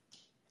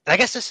 And I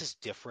guess this is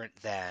different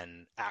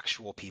than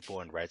actual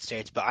people in red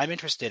states, but I'm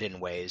interested in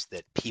ways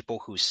that people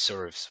who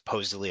sort of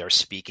supposedly are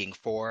speaking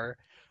for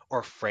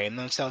or frame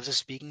themselves as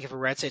speaking for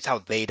red states, how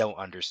they don't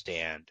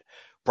understand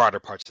broader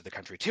parts of the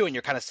country too. And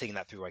you're kind of seeing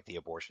that through like the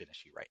abortion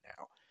issue right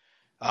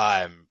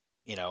now.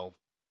 You know,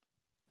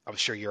 I'm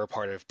sure you're a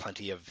part of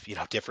plenty of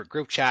different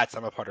group chats.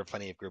 I'm a part of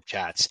plenty of group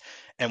chats,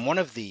 and one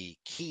of the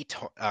key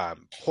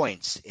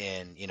points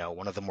in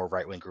one of the more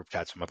right wing group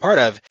chats I'm a part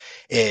of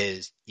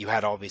is you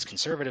had all these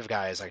conservative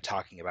guys like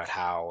talking about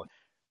how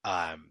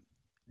um,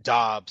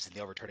 Dobbs and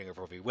the overturning of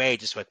Roe v. Wade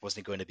just like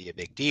wasn't going to be a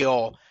big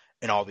deal,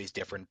 and all these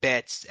different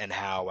bits, and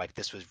how like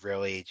this was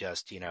really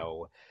just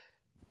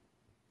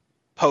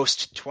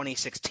post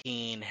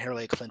 2016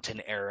 Hillary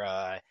Clinton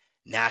era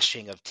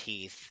gnashing of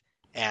teeth,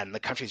 and the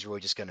country's really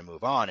just going to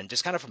move on. And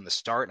just kind of from the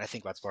start, and I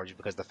think that's largely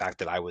because of the fact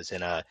that I was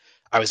in a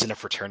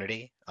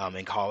fraternity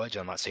in college.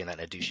 I'm not saying that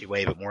in a douchey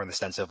way, but more in the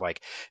sense of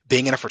like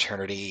being in a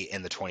fraternity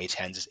in the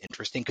 2010s is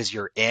interesting because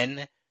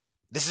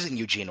this is in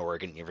Eugene,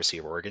 Oregon, University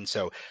of Oregon.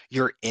 So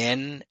you're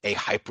in a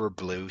hyper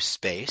blue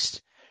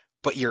space,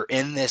 but you're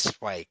in this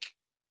like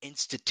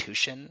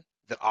institution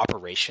that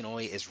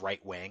operationally is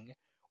right wing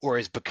or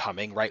is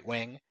becoming right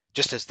wing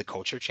just as the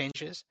culture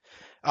changes,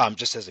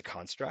 just as a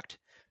construct.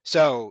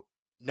 So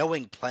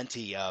knowing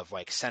plenty of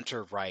like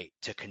center right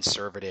to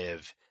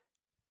conservative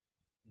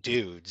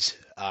dudes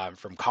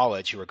from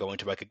college who are going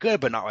to like a good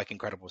but not like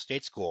incredible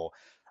state school,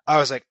 I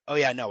was like, oh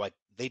yeah, no, like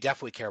they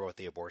definitely care about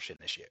the abortion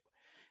issue.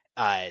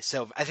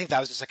 So I think that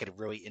was just like a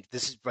really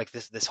this is like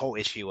this whole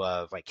issue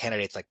of like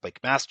candidates like Blake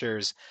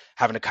Masters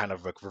having to kind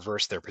of like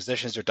reverse their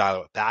positions or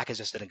dial it back is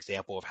just an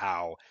example of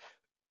how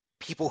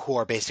people who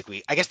are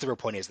basically, I guess the real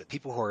point is that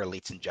people who are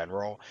elites in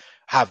general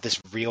have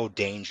this real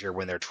danger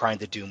when they're trying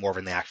to do more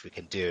than they actually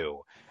can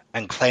do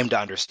and claim to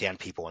understand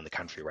people in the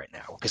country right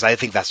now because I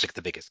think that's like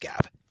the biggest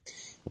gap.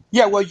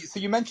 Yeah, well, so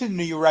you mentioned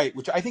New You Right,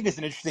 which I think is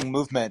an interesting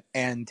movement,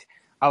 and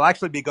I'll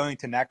actually be going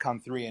to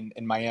NatCon 3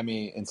 in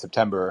Miami in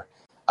September.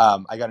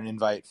 I got an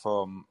invite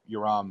from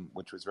Yoram,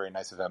 which was very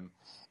nice of him,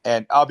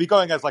 and I'll be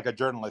going as like a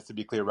journalist, to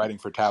be clear, writing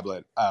for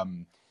Tablet.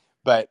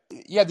 But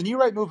yeah, the New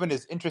Right movement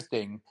is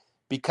interesting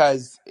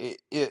because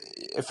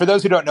for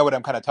those who don't know what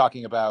I'm kind of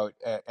talking about,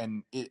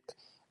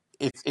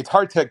 it's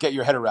hard to get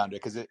your head around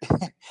it because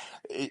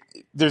it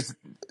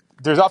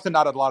there's often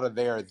not a lot of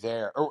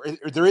there, or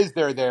there is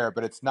there,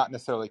 but it's not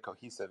necessarily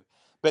cohesive.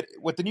 But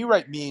what the New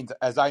Right means,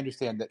 as I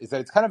understand it, is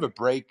that it's kind of a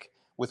break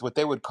with what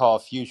they would call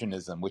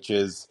fusionism, which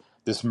is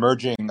this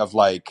merging of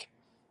like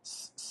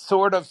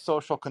sort of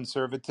social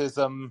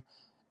conservatism,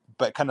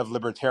 but kind of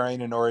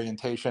libertarian in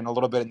orientation, a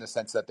little bit in the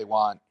sense that they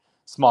want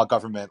small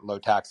government, low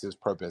taxes,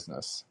 pro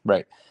business,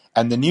 right?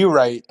 And the New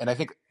Right, and I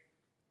think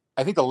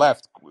the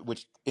left,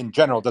 which in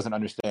general doesn't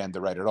understand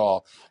the right at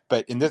all,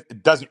 but in this,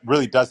 it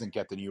doesn't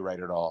get the New Right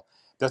at all.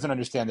 Doesn't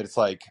understand that it's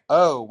like,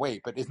 oh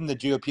wait, but isn't the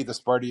GOP the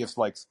party of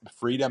like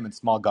freedom and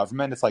small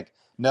government? It's like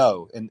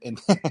no, in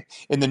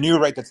in the New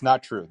Right, that's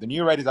not true. The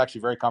New Right is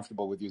actually very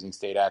comfortable with using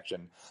state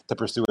action to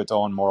pursue its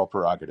own moral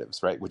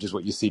prerogatives, right? Which is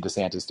what you see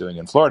DeSantis doing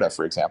in Florida,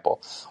 for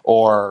example,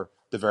 or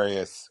the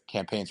various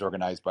campaigns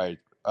organized by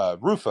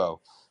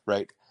Rufo,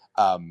 right?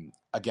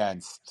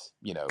 Against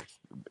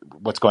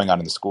what's going on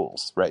in the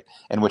schools, right?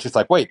 And which is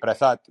like, wait, but I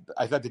thought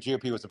the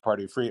GOP was a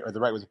party of free, or the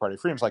right was a party of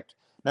freedom. It's like,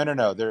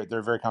 no,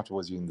 they're very comfortable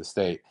with using the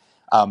state.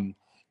 Um,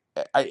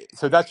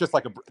 so that's just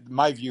like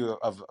my view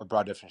of a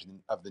broad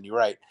definition of the New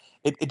Right.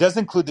 It does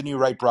include the New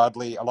Right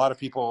broadly. A lot of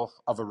people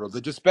of a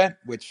religious bent,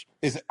 which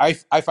is I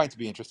find to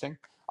be interesting.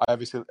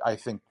 I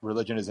think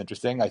religion is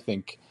interesting. I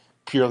think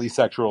purely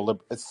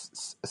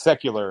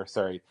secular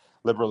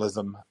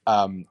liberalism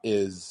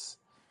is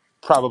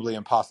probably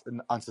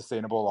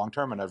unsustainable long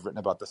term, and I've written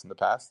about this in the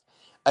past.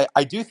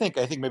 I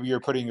think maybe you're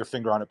putting your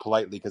finger on it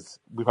politely, because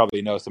we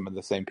probably know some of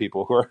the same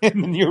people who are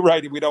in the new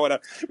right. We don't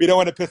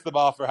want to piss them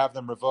off or have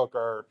them revoke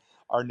our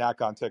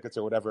NACON tickets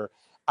or whatever.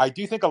 I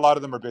do think a lot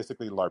of them are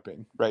basically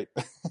LARPing, right?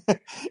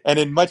 And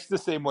in much the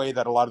same way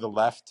that a lot of the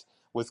left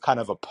was kind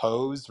of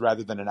opposed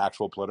rather than an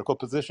actual political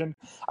position,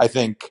 I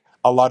think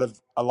a lot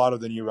of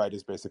the new right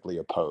is basically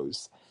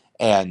opposed.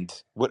 And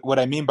what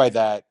I mean by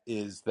that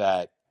is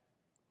that,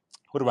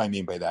 what do I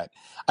mean by that?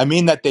 I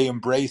mean that they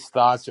embrace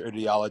thoughts or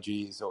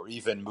ideologies or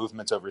even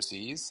movements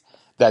overseas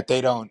that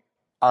they aren't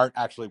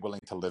actually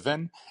willing to live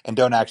in and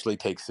don't actually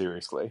take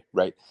seriously,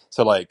 right?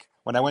 So like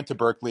when I went to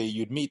Berkeley,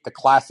 you'd meet the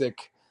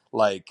classic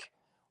like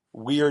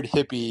weird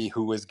hippie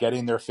who was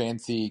getting their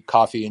fancy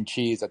coffee and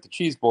cheese at the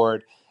cheese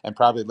board and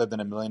probably lived in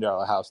 $1 million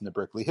house in the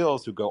Berkeley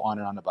Hills, who go on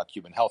and on about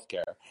Cuban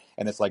healthcare.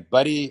 And it's like,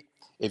 buddy,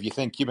 if you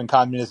think Cuban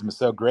communism is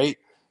so great,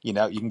 you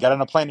can get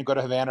on a plane and go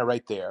to Havana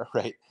right there,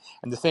 right?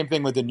 And the same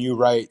thing with the new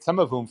right, some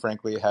of whom,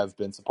 frankly, have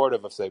been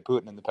supportive of, say,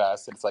 Putin in the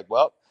past. And it's like,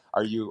 well,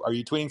 are you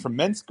tweeting from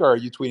Minsk, or are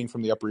you tweeting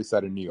from the Upper East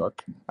Side of New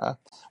York?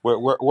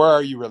 Where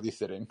are you really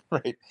sitting,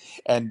 right?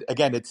 And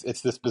again,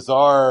 it's this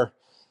bizarre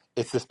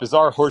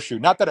horseshoe.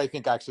 Not that I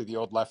think actually the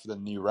old left and the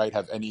new right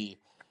have any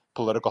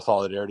political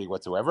solidarity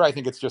whatsoever. I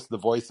think it's just the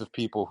voice of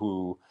people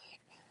who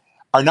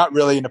are not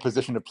really in a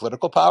position of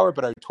political power,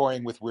 but are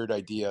toying with weird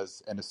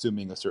ideas and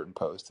assuming a certain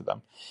pose to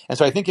them. And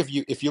so I think if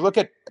you look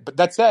at, but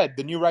that said,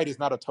 the new right is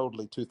not a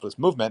totally toothless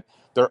movement.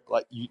 There,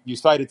 like you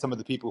cited some of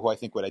the people who I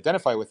think would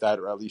identify with that,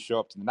 or at least show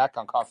up to the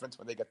NatCon conference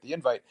when they get the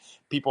invite.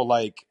 People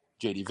like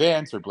J.D.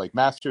 Vance or Blake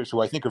Masters, who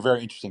I think are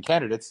very interesting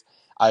candidates.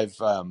 I've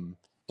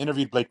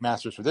interviewed Blake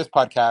Masters for this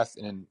podcast,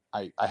 and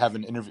I have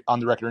an on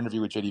the record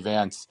interview with J.D.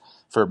 Vance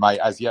for my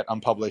as yet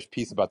unpublished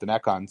piece about the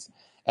NatCons.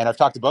 And I've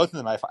talked to both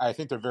of them. I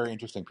think they're very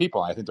interesting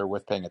people. I think they're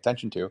worth paying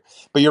attention to.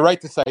 But you're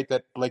right to cite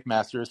that Blake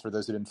Masters, for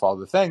those who didn't follow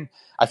the thing,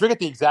 I forget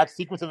the exact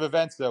sequence of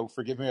events, so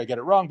forgive me if I get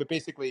it wrong, but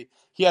basically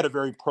he had a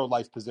very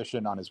pro-life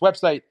position on his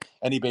website,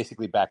 and he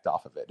basically backed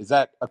off of it. Is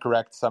that a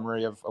correct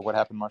summary of what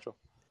happened, Marshall?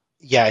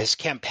 Yeah, his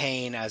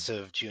campaign as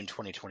of June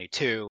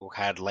 2022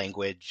 had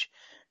language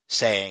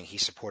saying he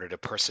supported a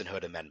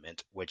personhood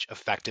amendment, which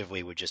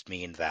effectively would just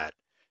mean that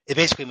it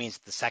basically means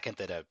the second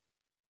that a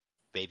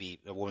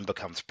woman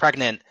becomes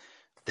pregnant,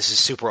 this is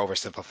super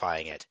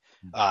oversimplifying it.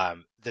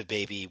 The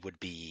baby would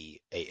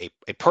be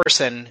a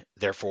person,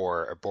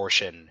 therefore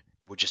abortion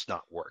would just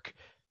not work.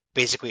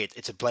 Basically,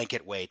 it's a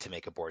blanket way to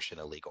make abortion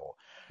illegal.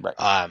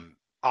 Right.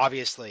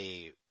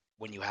 Obviously,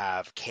 when you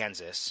have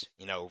Kansas,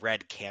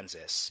 red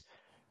Kansas,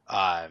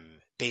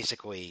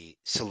 basically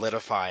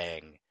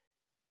solidifying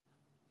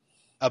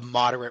a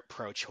moderate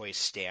pro-choice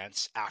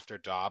stance after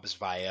Dobbs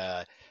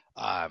via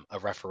a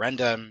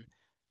referendum.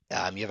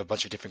 You have a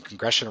bunch of different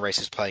congressional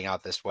races playing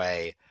out this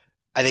way.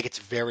 I think it's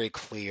very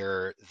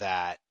clear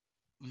that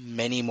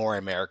many more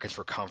Americans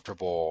were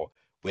comfortable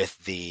with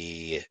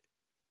the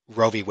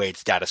Roe v. Wade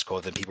status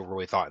quo than people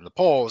really thought in the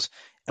polls.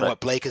 And Right.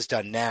 what Blake has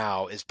done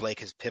now is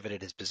Blake has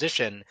pivoted his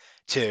position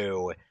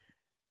to,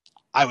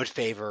 I would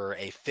favor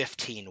a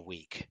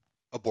 15-week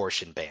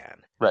abortion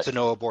ban. Right. So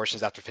no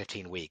abortions after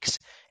 15 weeks.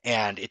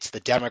 And it's the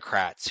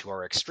Democrats who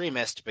are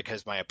extremist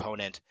because my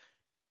opponent,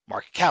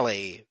 Mark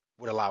Kelly,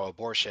 would allow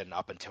abortion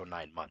up until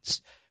 9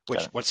 months.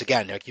 Which, once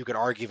again, like you could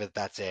argue that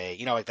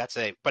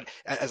but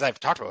as I've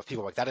talked about with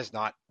people, like that is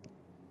not,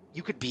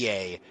 you could be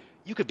a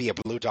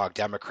blue dog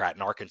Democrat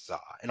in Arkansas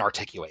and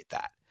articulate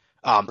that.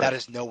 Right. That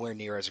is nowhere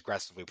near as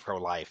aggressively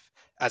pro-life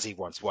as he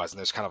once was, and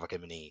there's kind of like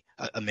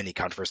a mini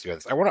controversy with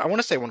this. I want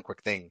to say one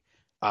quick thing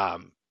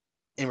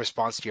in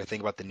response to your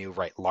thing about the new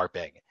right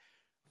LARPing,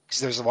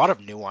 because there's a lot of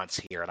nuance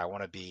here, and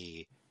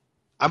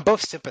I'm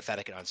both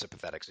sympathetic and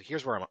unsympathetic. So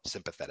here's where I'm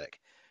sympathetic.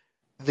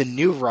 The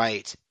new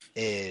right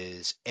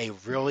is a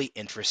really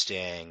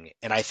interesting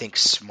and I think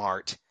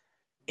smart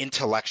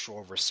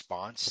intellectual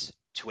response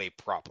to a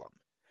problem.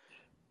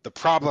 The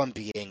problem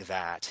being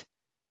that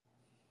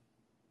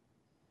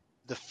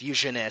the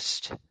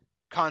fusionist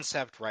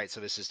concept, right? So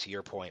this is to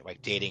your point,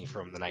 like dating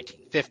from the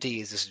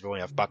 1950s. This is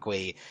really off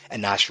Buckley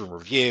and National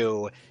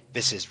Review.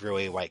 This is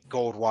really like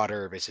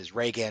Goldwater. This is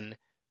Reagan.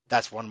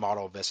 That's one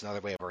model of this.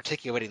 Another way of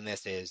articulating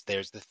this is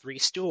there's the three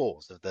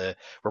stools of the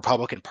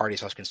Republican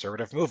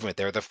Party/conservative movement.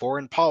 There are the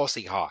foreign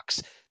policy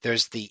hawks.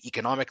 There's the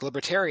economic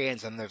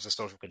libertarians, and there's the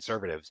social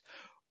conservatives.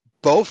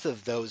 Both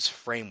of those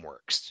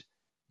frameworks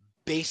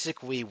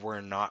basically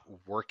were not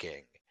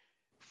working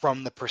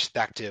from the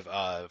perspective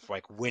of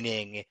like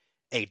winning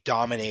a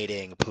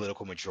dominating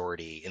political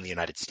majority in the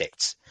United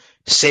States.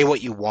 Say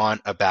what you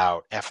want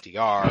about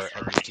FDR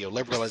and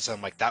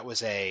neoliberalism, like that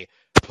was a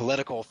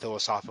political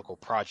philosophical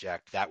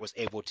project that was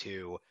able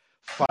to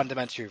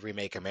fundamentally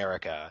remake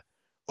America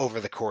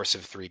over the course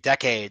of 3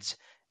 decades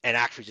and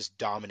actually just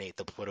dominate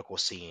the political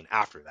scene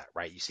after that,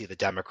 right? You see the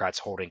Democrats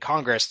holding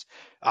Congress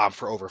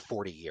for over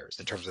 40 years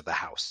in terms of the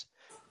House.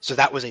 So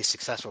that was a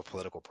successful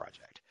political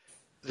project.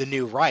 The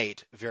new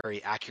right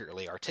very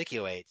accurately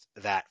articulates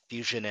that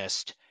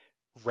fusionist,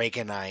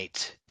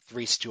 Reaganite,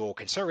 three-stool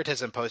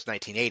conservatism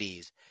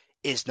post-1980s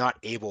is not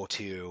able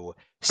to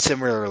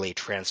similarly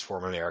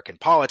transform American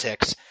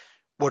politics.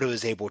 What it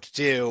was able to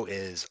do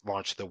is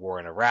launch the war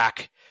in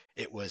Iraq.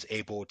 It was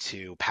able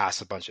to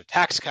pass a bunch of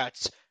tax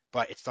cuts,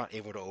 but it's not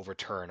able to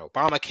overturn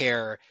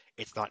Obamacare.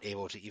 It's not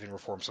able to even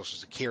reform Social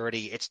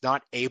Security. It's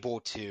not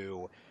able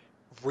to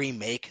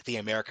remake the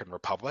American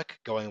Republic,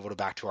 going a little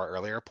back to our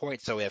earlier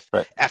point. So if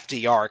Right.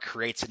 FDR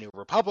creates a new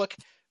republic,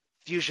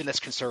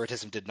 fusionist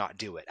conservatism did not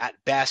do it. At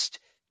best,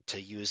 to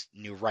use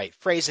new right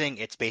phrasing,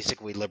 it's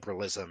basically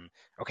liberalism.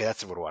 Okay,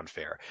 that's a little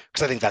unfair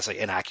because I think that's like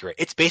inaccurate.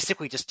 It's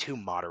basically just too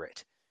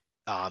moderate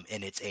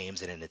in its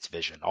aims and in its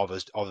vision, all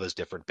those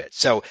different bits.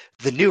 So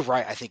the new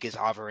right, I think, is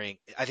offering.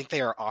 I think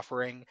they are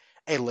offering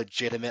a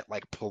legitimate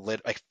like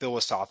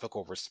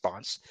philosophical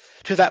response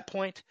to that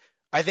point.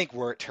 I think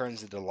where it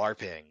turns into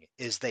LARPing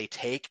is they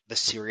take the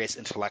serious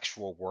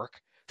intellectual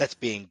work that's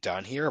being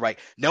done here. Like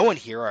no one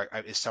here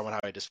is someone I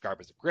would describe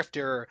as a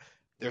grifter.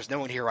 There's no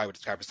one here I would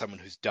describe as someone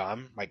who's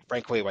dumb. Like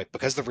frankly, like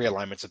because the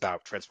realignment's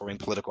about transforming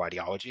political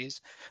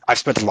ideologies, I've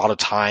spent a lot of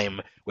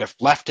time with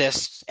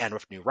leftists and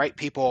with new right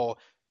people.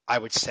 I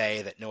would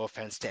say that no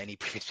offense to any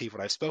previous people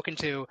I've spoken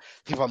to,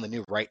 people on the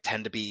new right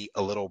tend to be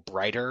a little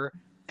brighter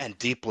and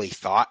deeply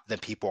thought than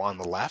people on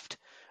the left.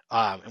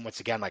 And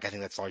once again, like I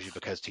think that's largely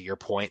because to your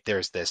point,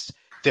 there's this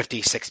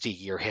 50,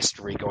 60-year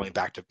history going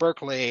back to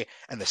Berkeley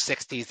and the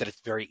 60s that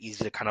it's very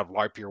easy to kind of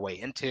LARP your way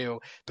into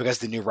because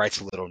the new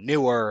right's a little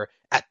newer.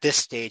 At this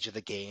stage of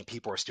the game,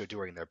 people are still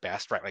doing their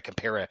best, right? Like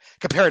compare a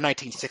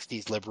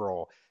 1960s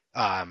liberal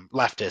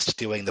leftist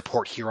doing the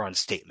Port Huron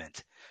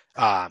statement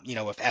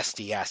with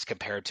SDS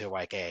compared to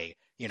like a,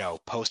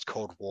 post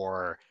Cold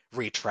War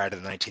retread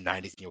of the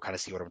 1990s, and you'll kind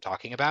of see what I'm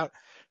talking about.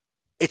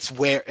 It's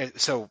where,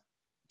 so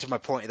to my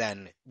point,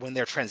 then, when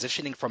they're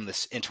transitioning from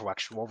this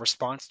intellectual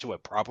response to a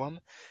problem,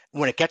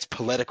 when it gets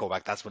political,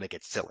 like that's when it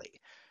gets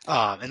silly.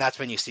 And that's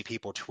when you see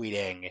people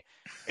tweeting,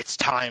 it's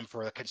time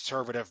for the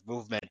conservative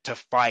movement to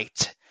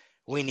fight.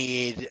 We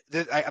need.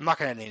 I'm not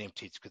going to name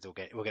tweets because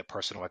we'll get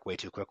personal like way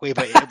too quickly.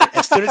 But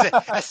as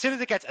soon as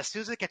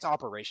it gets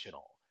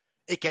operational,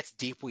 it gets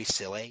deeply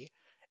silly.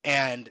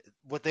 And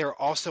what they're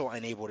also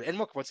unable to, and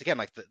look, once again,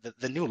 like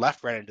the new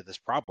left ran into this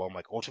problem.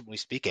 Like ultimately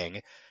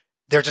speaking,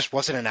 there just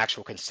wasn't an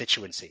actual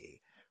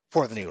constituency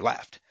for the new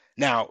left.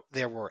 Now,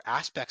 there were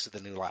aspects of the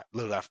new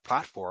left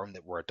platform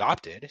that were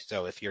adopted.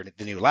 So if you're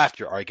the new left,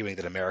 you're arguing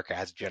that America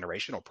has a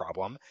generational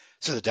problem.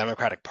 So the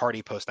Democratic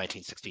Party post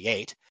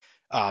 1968,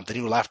 the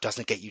new left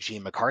doesn't get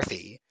Eugene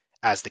McCarthy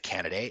as the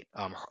candidate.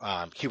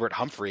 Hubert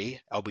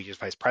Humphrey, LBJ's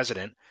vice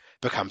president,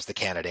 becomes the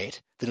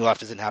candidate. The new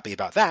left isn't happy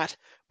about that.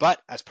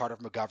 But as part of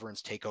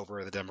McGovern's takeover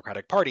of the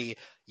Democratic Party,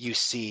 you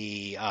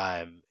see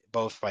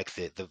both like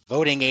the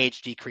voting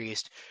age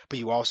decreased, but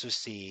you also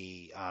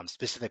see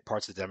specific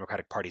parts of the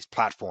Democratic Party's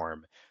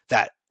platform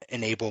that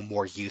enable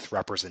more youth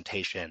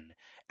representation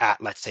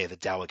at, let's say, the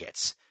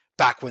delegates.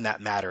 Back when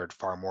that mattered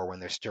far more, when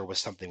there still was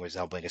something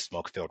resembling a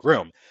smoke-filled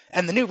room,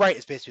 and the new right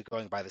is basically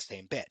going by the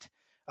same bit.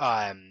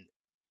 Um,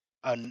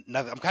 I'm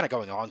kind of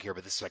going on here,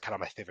 but this is like kind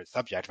of my favorite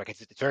subject. Like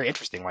it's very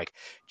interesting. Like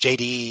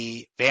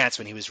JD Vance,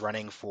 when he was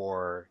running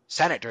for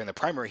Senate during the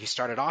primary, he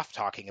started off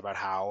talking about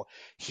how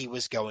he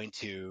was going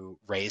to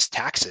raise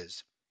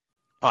taxes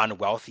on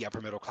wealthy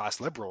upper middle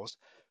class liberals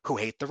who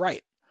hate the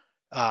right.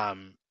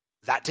 Um,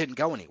 that didn't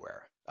go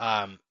anywhere.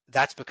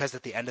 That's because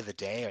at the end of the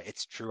day,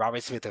 it's true.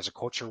 Obviously, if there's a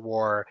culture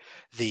war,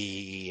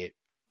 the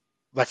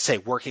let's say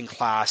working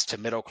class to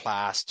middle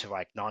class to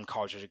like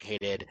non-college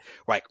educated,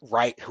 like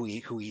right who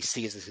he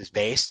sees as his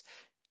base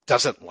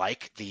doesn't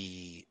like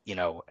the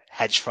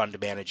hedge fund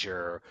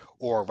manager,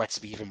 or let's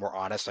be even more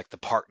honest, like the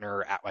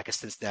partner at like a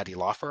Cincinnati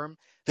law firm.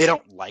 They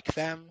don't like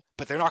them,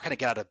 but they're not going to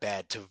get out of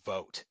bed to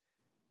vote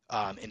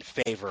in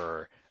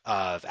favor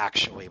of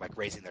actually like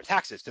raising their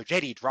taxes. So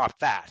JD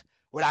dropped that.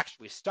 What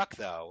actually stuck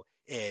though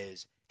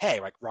is, hey,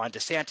 like Ron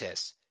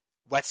DeSantis,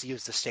 let's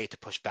use the state to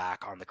push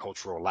back on the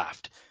cultural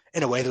left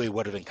in a way that we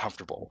would have been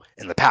comfortable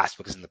in the past.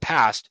 Because in the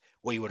past,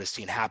 what you would have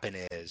seen happen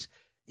is,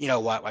 you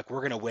know what, like we're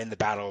going to win the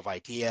battle of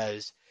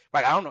ideas.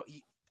 Like I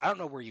don't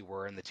know where you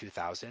were in the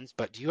 2000s,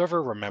 but do you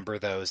ever remember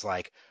those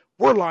like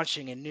we're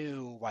launching a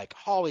new like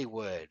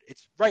Hollywood.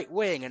 It's right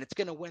wing and it's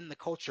going to win the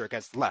culture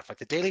against the left. Like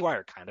the Daily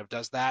Wire kind of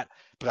does that,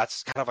 but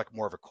that's kind of like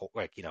more of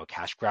a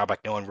cash grab.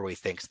 Like no one really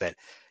thinks that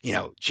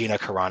Gina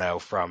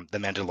Carano from The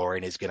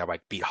Mandalorian is going to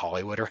like beat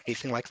Hollywood or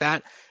anything like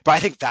that. But I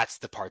think that's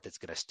the part that's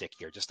going to stick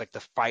here. Just like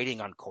the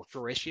fighting on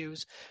cultural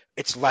issues,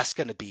 it's less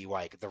going to be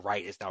like the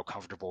right is now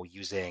comfortable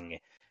using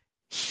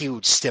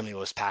huge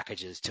stimulus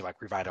packages to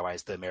like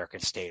revitalize the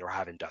American state or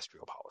have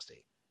industrial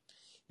policy.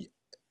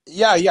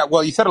 Yeah.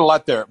 Well, you said a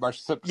lot there, Marsh.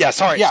 So, Yeah,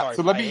 sorry.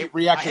 So let me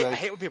react to I that.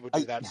 hate when people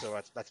do that, so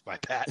that's my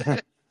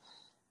bad.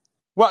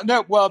 Well,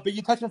 no, well, but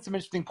you touched on some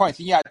interesting points.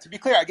 And yeah, to be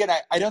clear, again,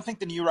 I don't think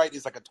the new right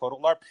is like a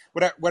total LARP.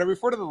 What I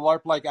refer to the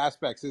LARP-like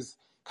aspects is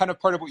kind of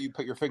part of what you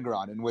put your finger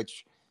on, in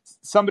which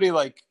somebody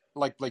like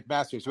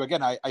Masters, who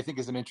again I think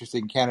is an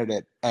interesting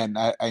candidate, and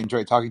I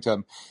enjoy talking to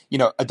him,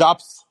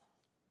 adopts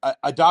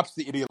adopts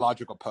the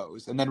ideological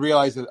pose and then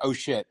realizes, oh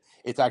shit,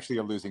 it's actually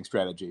a losing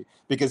strategy.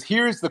 Because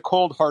here's the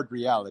cold, hard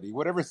reality.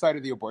 Whatever side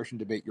of the abortion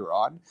debate you're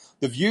on,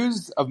 the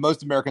views of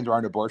most Americans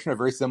around abortion are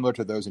very similar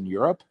to those in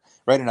Europe,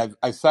 right? And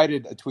I've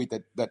cited a tweet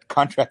that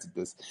contrasted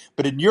this.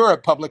 But in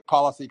Europe, public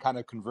policy kind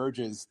of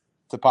converges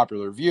to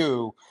popular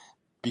view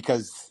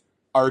because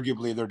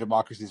arguably their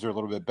democracies are a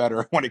little bit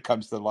better when it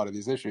comes to a lot of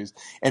these issues.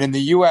 And in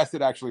the US,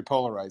 it actually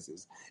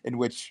polarizes, in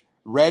which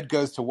red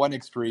goes to one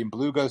extreme,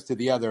 blue goes to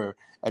the other.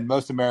 And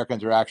most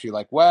Americans are actually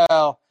like,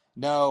 well,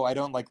 no, I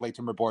don't like late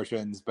term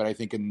abortions, but I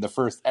think in the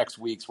first X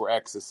weeks where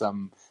X is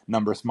some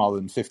number smaller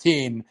than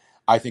 15,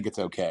 I think it's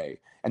okay.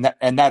 And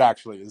that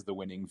actually is the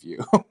winning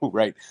view,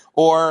 right?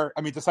 Or,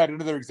 I mean, to cite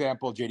another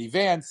example, JD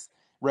Vance,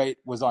 right,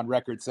 was on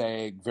record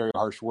saying very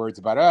harsh words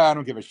about, oh, I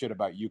don't give a shit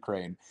about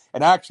Ukraine.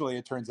 And actually,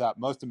 it turns out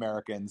most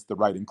Americans, the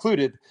right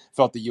included,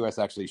 felt the U.S.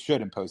 actually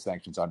should impose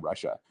sanctions on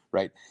Russia,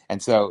 right?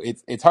 And so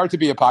it's hard to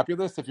be a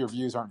populist if your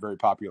views aren't very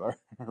popular,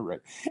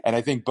 right? And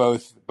I think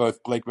both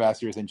Blake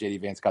Masters and J.D.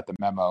 Vance got the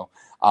memo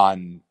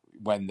on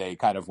when they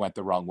kind of went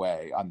the wrong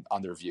way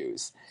on their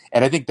views.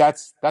 And I think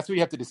that's what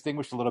you have to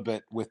distinguish a little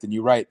bit with the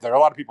new right. There are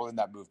a lot of people in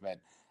that movement,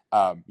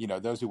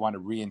 those who want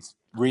to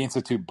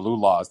reinstitute blue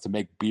laws to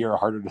make beer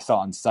harder to sell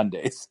on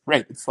Sundays,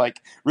 right? It's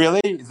like,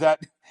 really, is that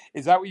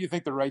what you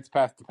think the right's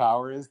path to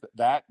power is?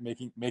 That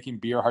making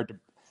beer hard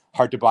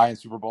to buy on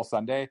Super Bowl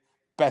Sunday?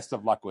 Best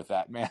of luck with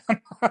that, man.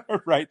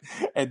 Right?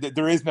 And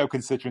there is no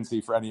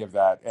constituency for any of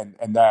that,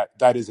 and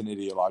that is an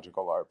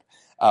ideological ARP.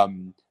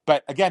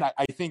 But again,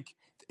 I think,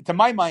 to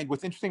my mind,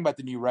 what's interesting about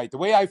the new right, the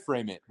way I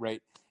frame it,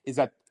 right, is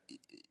that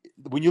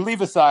when you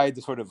leave aside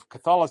the sort of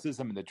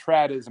Catholicism and the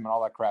tradism and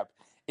all that crap,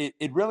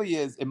 it really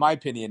is, in my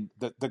opinion,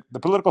 the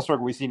political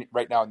struggle we see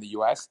right now in the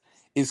U.S.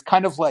 is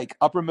kind of like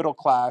upper middle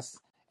class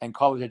and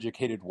college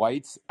educated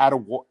whites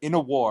in a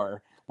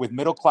war with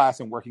middle class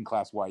and working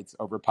class whites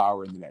over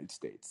power in the United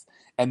States.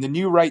 And the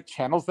new right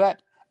channels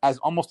that as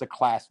almost a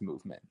class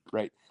movement,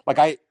 right?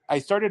 Like I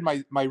started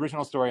my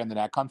original story on the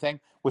NatCon thing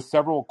with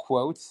several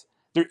quotes.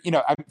 There,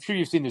 I'm sure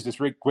you've seen there's this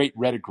great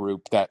Reddit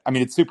group that, I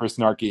mean, it's super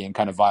snarky and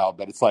kind of vile,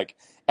 but it's like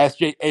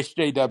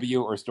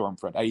SJW or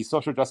Stormfront, i.e.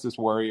 social justice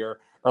warrior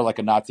or like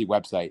a Nazi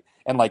website.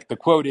 And like the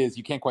quote is,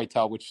 you can't quite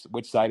tell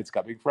which side it's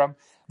coming from.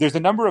 There's a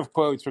number of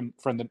quotes from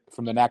the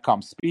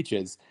NatCom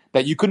speeches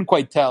that you couldn't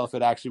quite tell if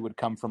it actually would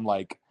come from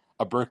like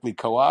a Berkeley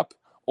co-op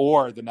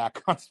or the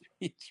NatCon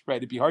speech, right?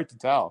 It'd be hard to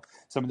tell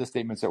some of the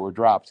statements that were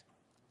dropped.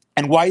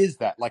 And why is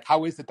that? Like,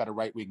 how is it that a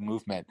right-wing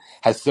movement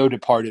has so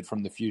departed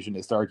from the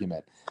fusionist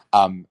argument,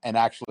 and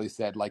actually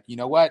said, like, you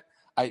know what?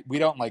 We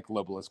don't like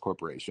globalist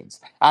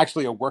corporations.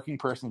 Actually, a working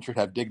person should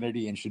have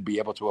dignity and should be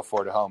able to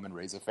afford a home and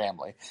raise a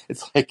family.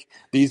 It's like,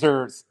 these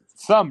are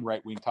some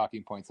right-wing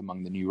talking points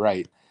among the new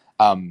right.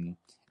 And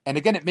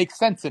again, it makes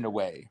sense in a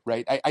way,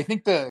 right? I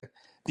think the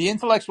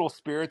intellectual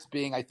spirits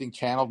being, I think,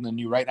 channeled in the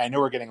new right. I know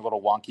we're getting a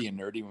little wonky and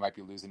nerdy. We might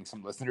be losing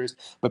some listeners,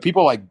 but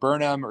people like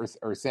Burnham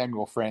or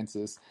Samuel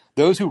Francis,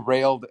 those who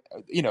railed,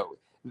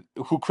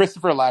 who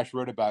Christopher Lasch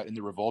wrote about in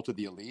The Revolt of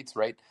the Elites,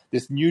 right?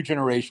 This new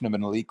generation of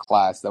an elite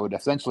class that would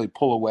essentially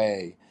pull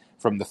away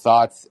from the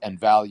thoughts and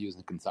values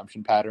and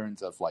consumption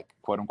patterns of, like,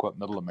 quote unquote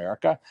middle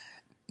America.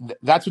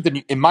 That's what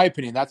in my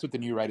opinion, that's what the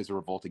new right is a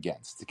revolt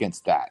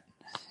against that.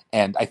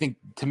 And I think,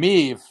 to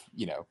me, if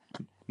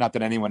not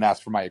that anyone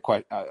asked for my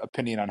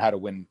opinion on how to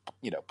win,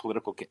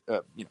 political,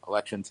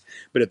 elections,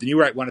 but if the new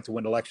right wanted to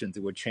win elections,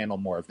 it would channel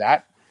more of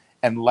that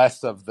and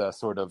less of the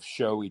sort of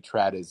showy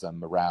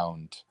tradism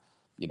around,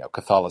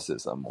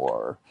 Catholicism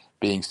or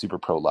being super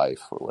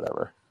pro-life or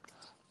whatever.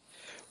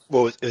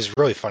 Well, it was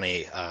really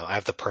funny. I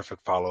have the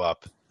perfect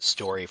follow-up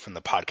story from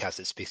the podcast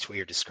that speaks to what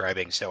you're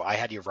describing. So I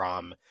had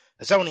Yoram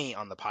Azoni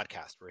on the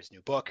podcast for his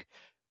new book.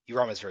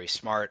 Yoram is very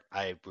smart.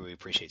 I really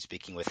appreciate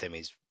speaking with him.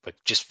 He's like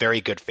just very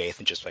good faith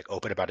and just like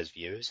open about his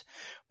views.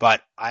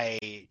 But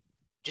I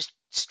just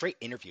straight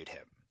interviewed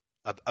him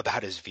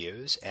about his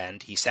views,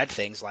 and he said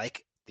things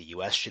like the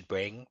U.S. should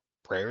bring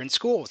prayer in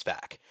schools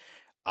back.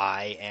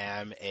 I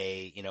am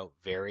a,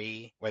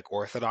 very like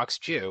Orthodox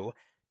Jew,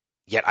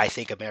 yet I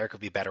think America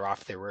would be better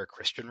off if there were a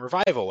Christian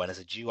revival. And as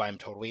a Jew, I'm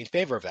totally in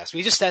favor of that. So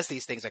he just says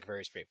these things like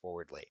very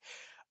straightforwardly.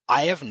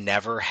 I have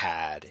never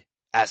had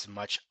as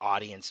much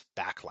audience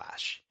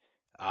backlash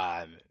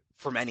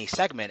from any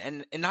segment,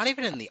 and not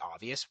even in the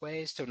obvious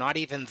ways. So not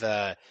even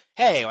the,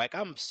 hey, like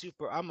I'm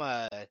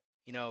a,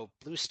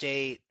 blue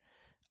state,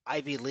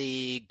 Ivy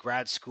League,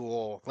 grad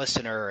school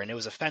listener, and it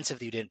was offensive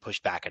that you didn't push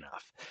back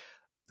enough.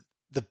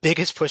 The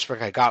biggest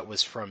pushback I got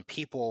was from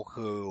people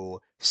who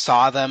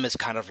saw them as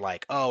kind of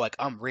like, oh, like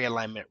I'm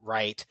realignment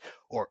right,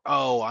 or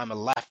oh, I'm a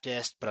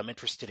leftist, but I'm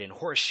interested in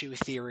horseshoe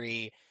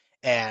theory.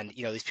 And,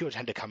 these people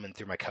tend to come in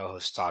through my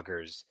co-host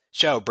Sagar's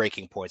show,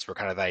 Breaking Points, where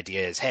kind of the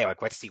idea is, hey,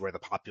 like let's see where the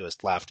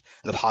populist left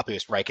and the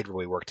populist right could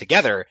really work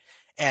together.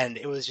 And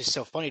it was just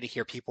so funny to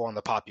hear people on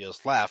the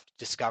populist left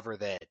discover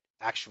that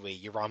actually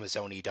Yoram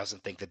Azoni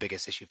doesn't think the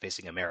biggest issue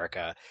facing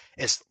America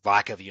is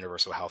lack of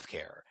universal health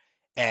care,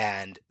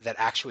 and that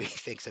actually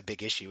thinks a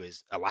big issue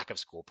is a lack of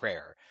school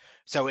prayer.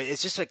 So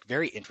it's just like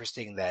very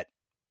interesting that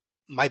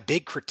my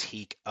big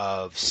critique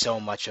of so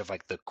much of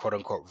like the quote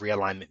unquote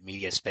realignment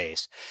media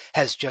space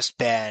has just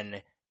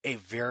been a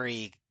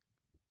very,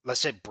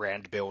 let's say,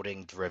 brand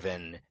building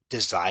driven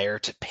desire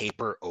to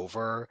paper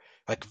over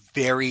like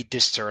very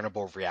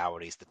discernible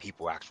realities that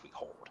people actually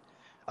hold.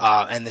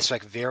 And this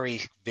like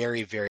very,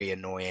 very, very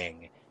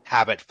annoying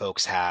habit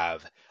folks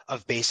have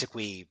of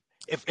basically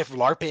if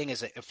LARPing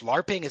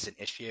is an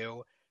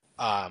issue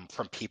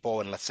from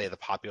people and let's say the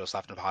populist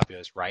left and the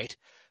populist right,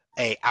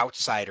 a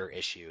outsider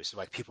issue, so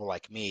like people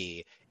like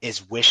me,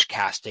 is wish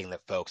casting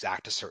that folks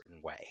act a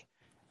certain way.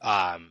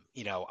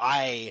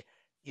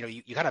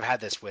 You kind of had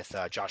this with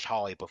Josh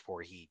Hawley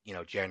before he,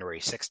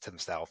 January 6th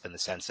himself, in the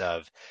sense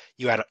of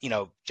you had,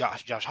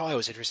 Josh Hawley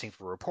was interesting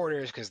for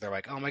reporters because they're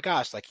like, oh my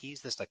gosh, like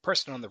he's this like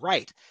person on the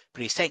right,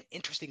 but he's saying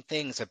interesting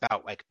things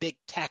about like big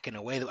tech in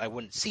a way that I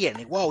wouldn't see it.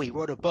 And whoa, he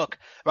wrote a book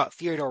about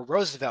Theodore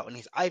Roosevelt and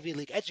he's Ivy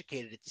League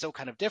educated. It's so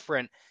kind of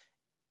different.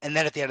 And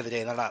then at the end of the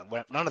day,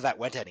 none of that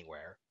went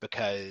anywhere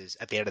because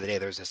at the end of the day,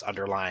 there's this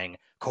underlying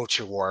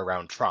culture war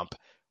around Trump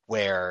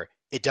where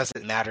it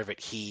doesn't matter that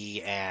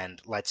he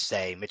and, let's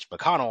say, Mitch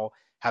McConnell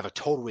have a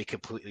totally,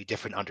 completely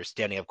different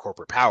understanding of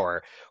corporate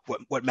power.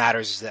 What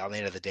matters is that on the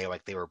end of the day,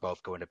 like they were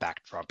both going to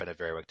back Trump in a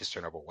very like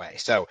discernible way.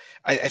 So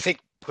I think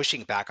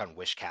pushing back on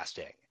wish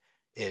casting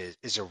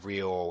is a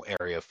real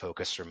area of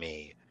focus for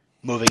me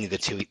moving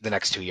the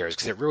next 2 years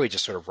because it really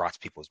just sort of rots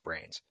people's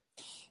brains.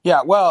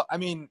 Yeah, well, I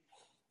mean,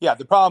 yeah,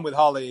 the problem with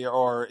Hawley,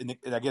 or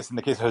I guess in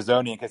the case of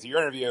Hazonian, in case of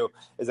your interview,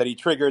 is that he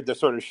triggered the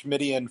sort of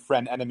Schmittian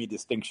friend-enemy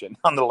distinction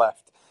on the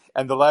left,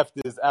 and the left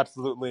is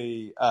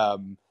absolutely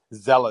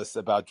zealous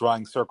about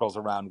drawing circles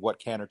around what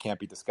can or can't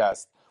be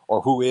discussed,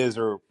 or who is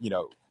or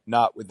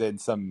not within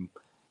some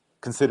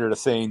considered a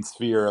sane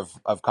sphere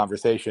of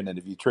conversation. And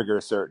if you trigger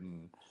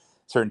certain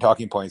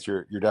talking points,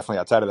 you're definitely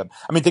outside of them.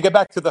 I mean, to get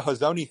back to the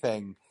Hazoni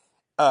thing.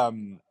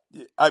 Um,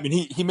 I mean,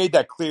 he made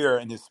that clear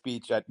in his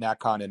speech at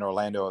NatCon in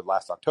Orlando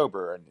last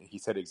October, and he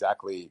said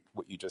exactly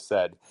what you just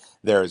said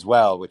there as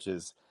well, which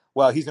is,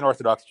 well, he's an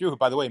Orthodox Jew who,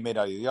 by the way, made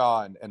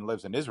Aliyah and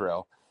lives in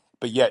Israel,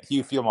 but yet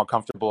he feel more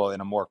comfortable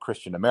in a more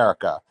Christian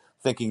America,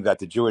 thinking that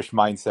the Jewish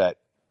mindset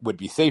would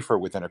be safer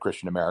within a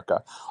Christian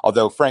America.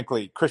 Although,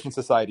 frankly, Christian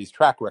society's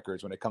track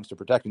records when it comes to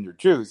protecting their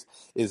Jews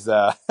is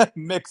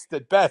mixed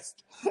at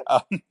best.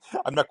 Um,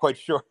 I'm not quite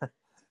sure.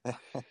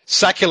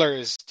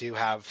 Seculars do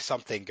have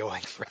something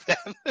going for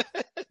them.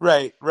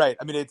 Right, right.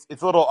 I mean,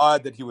 it's a little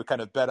odd that he would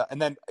kind of bet.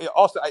 And then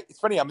also, it's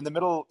funny. I'm in the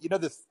middle.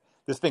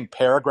 This thing,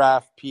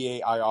 Paragraph,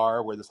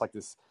 PAIR, where there's like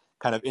this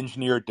kind of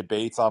engineered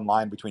debates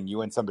online between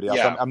you and somebody else.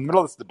 Yeah. I'm in the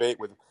middle of this debate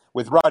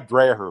with Rod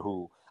Dreher,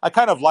 who I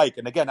kind of like.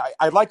 And again,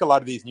 I like a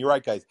lot of these New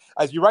York guys.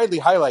 As you rightly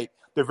highlight,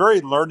 they're very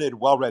learned,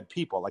 well-read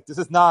people. Like this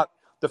is not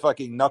the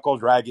fucking knuckle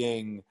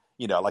dragging,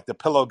 like the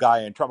pillow guy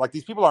and Trump. Like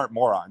these people aren't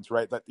morons,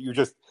 right? That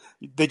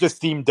they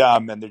just seem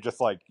dumb and they're just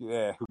like,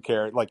 who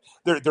cares? Like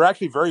they're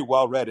actually very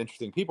well read,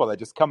 interesting people that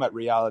just come at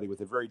reality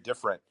with a very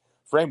different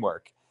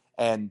framework,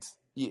 and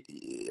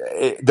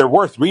they're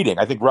worth reading.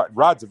 I think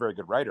Rod's a very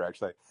good writer,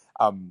 actually.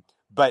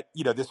 But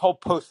this whole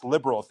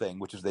post-liberal thing,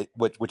 which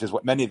is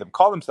what many of them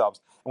call themselves,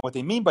 and what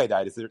they mean by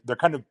that is they're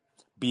kind of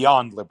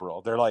beyond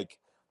liberal. They're like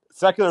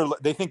secular.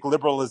 They think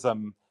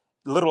liberalism,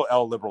 little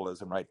L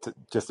liberalism, right?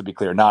 Just to be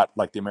clear, not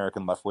like the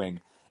American left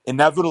wing,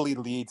 inevitably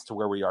leads to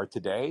where we are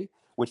today,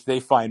 which they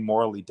find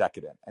morally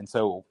decadent. And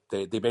so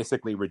they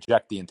basically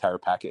reject the entire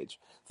package,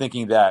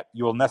 thinking that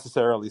you will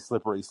necessarily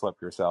slippery slip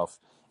yourself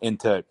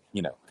into,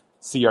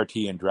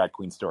 CRT and drag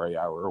queen story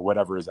hour or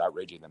whatever is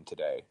outraging them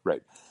today,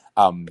 right?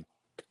 And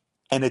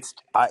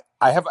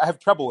I have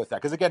trouble with that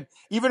because, again,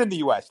 even in the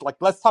U.S., like,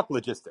 let's talk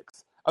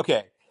logistics.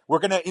 Okay, we're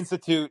going to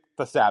institute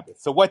the Sabbath.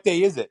 So what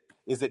day is it?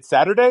 Is it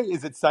Saturday?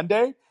 Is it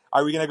Sunday?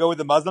 Are we going to go with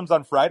the Muslims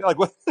on Friday? Like,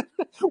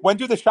 when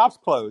do the shops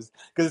close?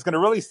 Because it's going to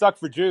really suck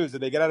for Jews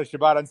if they get out of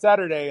Shabbat on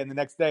Saturday and the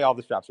next day all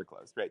the shops are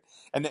closed, right?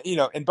 And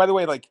and by the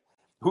way, like,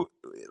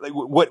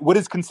 what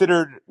is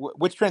considered,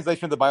 which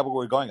translation of the Bible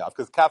we're going off?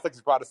 Because Catholics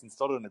and Protestants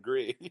still don't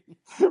agree,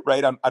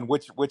 right, on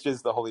which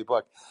is the holy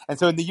book. And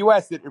so in the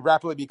U.S., it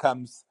rapidly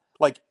becomes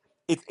like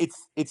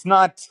it's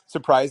not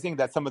surprising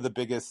that some of the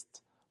biggest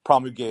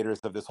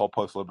promulgators of this whole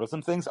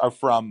post-liberalism things are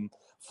from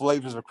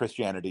flavors of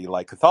Christianity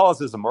like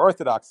Catholicism or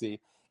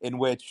Orthodoxy, in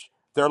which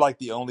they're like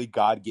the only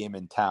God game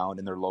in town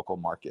in their local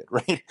market,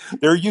 right?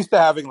 They're used to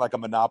having like a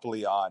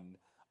monopoly on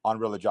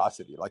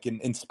religiosity. Like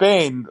in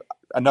Spain,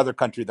 another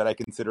country that I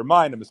consider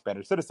mine, I'm a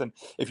Spanish citizen.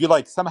 If you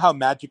like somehow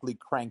magically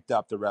cranked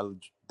up the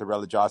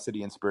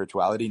religiosity and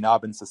spirituality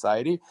knob in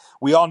society,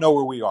 we all know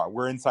where we are.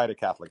 We're inside a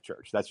Catholic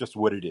church. That's just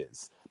what it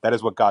is. That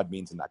is what God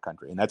means in that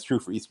country, and that's true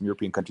for Eastern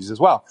European countries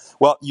as well.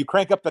 Well, you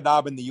crank up the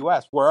knob in the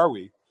U.S. Where are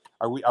we?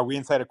 Are we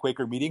inside a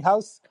Quaker meeting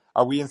house?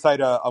 Are we inside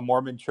a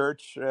Mormon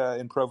church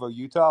in Provo,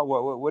 Utah?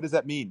 What does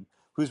that mean?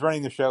 Who's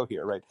running the show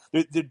here, right?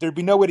 There'd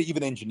be no way to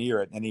even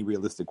engineer it in any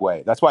realistic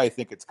way. That's why I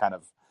think it's kind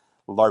of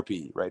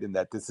LARPy, right? In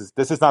that this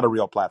is not a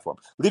real platform.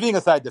 Leaving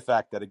aside the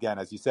fact that, again,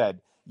 as you said,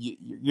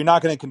 you're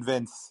not going to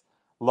convince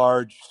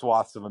large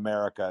swaths of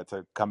America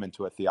to come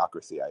into a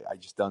theocracy. I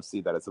just don't see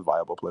that as a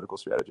viable political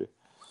strategy.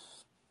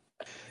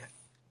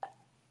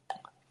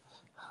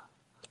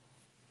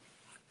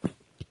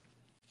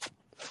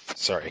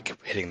 Sorry, I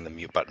kept hitting the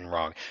mute button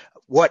wrong.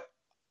 What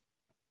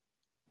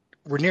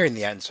we're nearing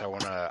the end, so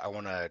I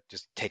wanna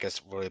just take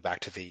us really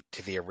back to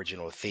the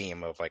original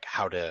theme of like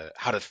how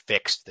to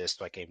fix this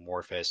like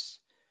amorphous,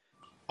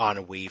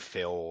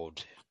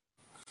 ennui-filled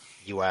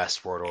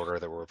U.S. world order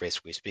that we're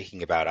basically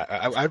speaking about.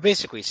 I would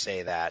basically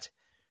say that,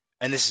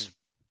 and this is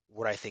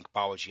what I think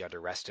Balaji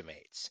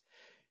underestimates.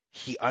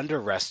 He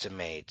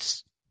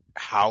underestimates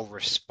how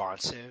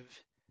responsive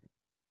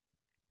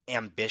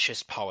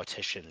ambitious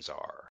politicians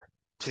are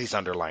to these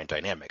underlying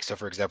dynamics. So,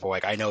 for example,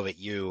 like I know that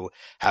you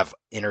have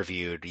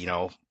interviewed,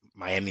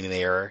 Miami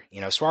Mayor,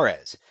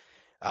 Suarez.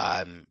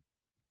 Um,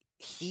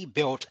 he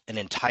built an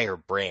entire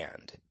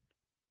brand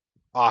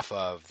off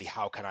of the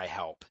how can I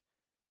help?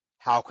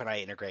 How can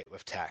I integrate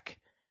with tech?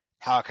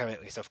 How can I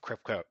make myself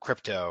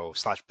crypto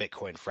slash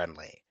Bitcoin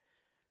friendly?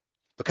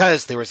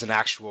 Because there was an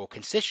actual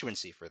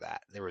constituency for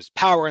that. There was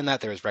power in that.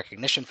 There was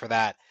recognition for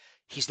that.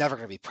 He's never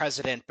going to be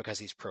president because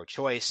he's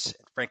pro-choice.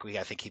 Frankly,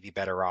 I think he'd be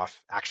better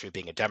off actually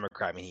being a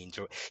Democrat. I mean,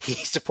 he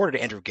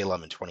supported Andrew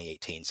Gillum in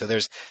 2018. So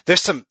there's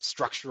some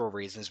structural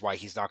reasons why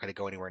he's not going to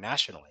go anywhere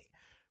nationally.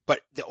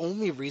 But the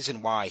only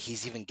reason why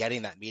he's even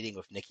getting that meeting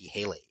with Nikki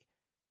Haley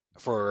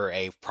for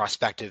a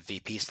prospective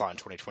VP slot in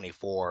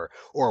 2024,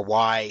 or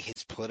why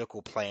his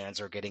political plans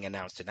are getting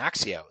announced in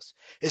Axios,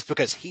 is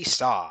because he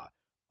saw,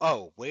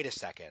 oh, wait a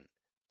second,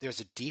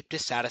 there's a deep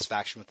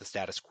dissatisfaction with the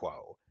status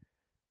quo.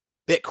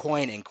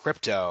 Bitcoin and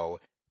crypto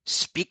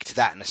speak to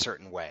that in a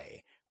certain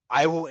way.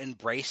 I will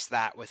embrace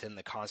that within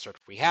the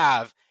construct we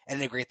have and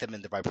integrate them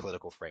into my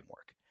political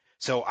framework.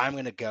 So I'm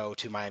going to go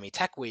to Miami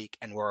Tech Week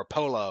and wear a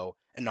polo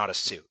and not a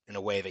suit in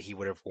a way that he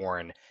would have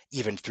worn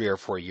even 3 or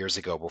 4 years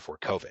ago before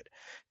COVID.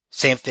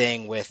 Same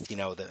thing with,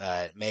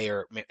 the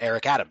Mayor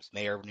Eric Adams,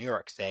 Mayor of New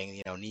York,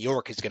 saying, New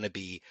York is going to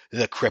be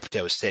the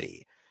crypto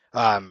city.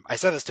 I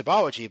said this to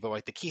Balaji, but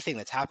like the key thing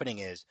that's happening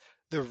is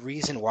the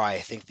reason why I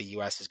think the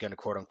U.S. is going to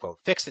quote unquote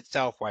fix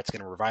itself, why it's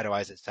going to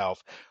revitalize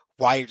itself,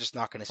 why you're just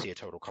not going to see a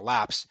total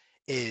collapse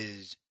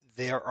is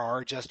there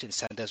are just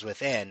incentives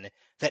within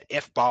that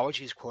if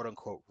Balaji's quote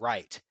unquote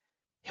right,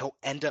 he'll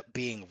end up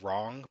being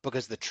wrong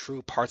because the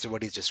true parts of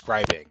what he's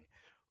describing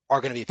are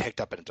going to be picked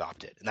up and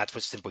adopted. And that's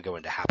what's simply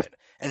going to happen.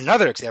 And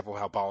another example of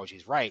how Balaji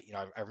is right,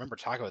 I remember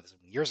talking about this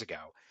years ago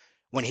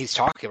when he's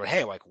talking about,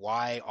 hey, like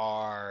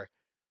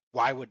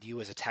why would you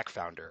as a tech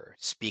founder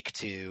speak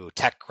to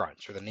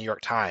TechCrunch or the New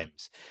York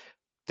Times?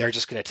 They're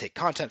just going to take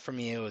content from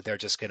you. They're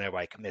just going to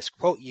like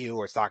misquote you,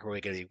 or it's not really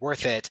going to be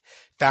worth it.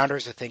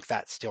 Founders who think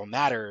that still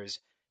matters,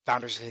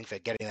 founders who think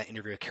that getting that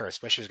interview with Kara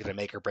Swisher is going to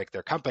make or break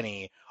their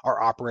company,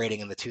 are operating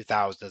in the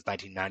 2000s,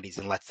 1990s,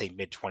 and let's say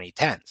mid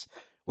 2010s.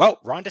 Well,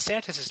 Ron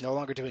DeSantis is no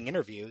longer doing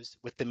interviews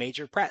with the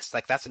major press.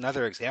 Like that's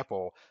another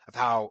example of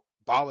how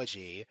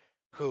Balaji,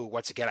 who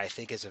once again I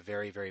think is a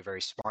very, very,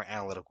 very smart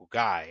analytical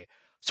guy,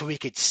 so we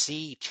could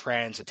see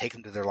trends and take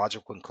them to their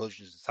logical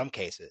conclusions in some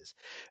cases.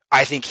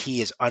 I think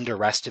he is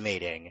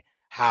underestimating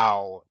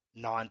how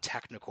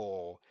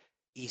non-technical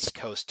East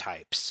Coast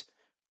types,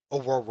 a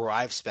world where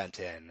I've spent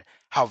in,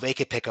 how they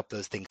could pick up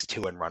those things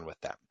too and run with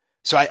them.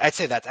 So I'd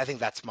say that I think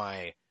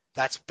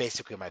that's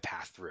basically my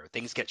path through.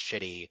 Things get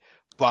shitty,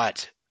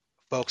 but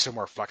folks are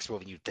more flexible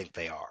than you'd think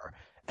they are.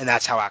 And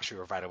that's how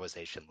actual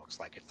revitalization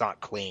looks like. It's not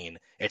clean,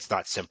 it's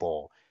not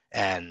simple,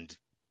 and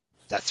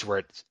that's where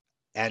it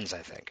ends, I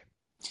think.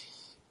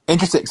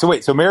 Interesting. So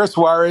wait, so Mayor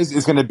Suarez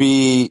is going to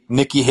be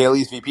Nikki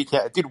Haley's VP.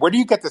 Dude, where do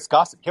you get this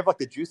gossip? You have like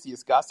the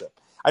juiciest gossip.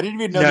 I didn't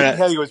even know No, Nikki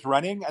no. Haley was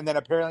running, and then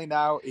apparently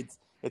now it's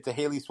a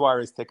Haley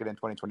Suarez ticket in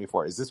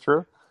 2024. Is this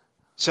true?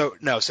 So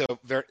no,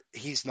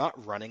 he's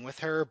not running with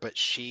her, but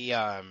she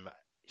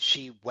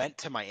went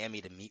to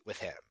Miami to meet with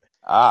him,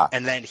 Ah.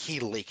 and then he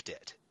leaked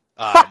it,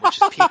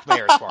 which is peak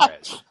Mayor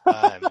Suarez.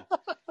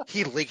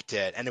 He leaked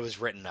it, and it was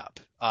written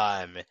up.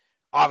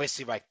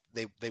 Obviously, like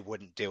they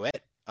wouldn't do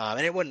it,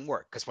 and it wouldn't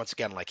work because once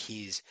again, like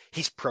he's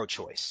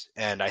pro-choice,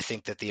 and I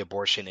think that the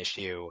abortion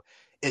issue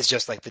is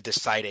just like the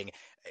deciding.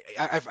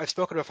 I've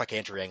spoken with like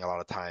Andrew Yang a lot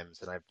of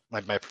times, and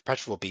my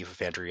perpetual beef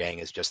with Andrew Yang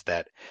is just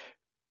that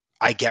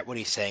I get what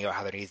he's saying about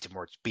how there needs to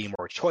be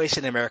more choice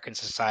in American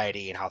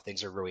society and how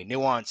things are really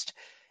nuanced.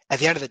 At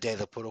the end of the day,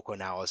 the political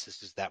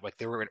analysis is that like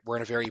we're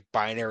in a very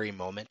binary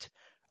moment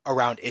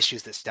around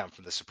issues that stem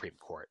from the Supreme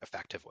Court,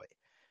 effectively.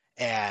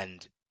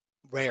 And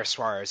Mayor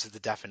Suarez is the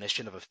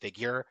definition of a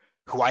figure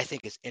who I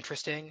think is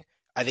interesting.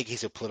 I think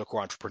he's a political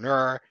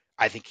entrepreneur.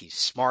 I think he's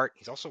smart.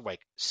 He's also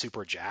like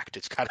super jacked.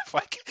 It's kind of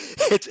like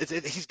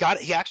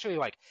he actually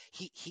like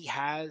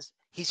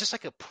he's just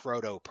like a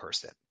proto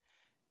person.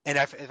 And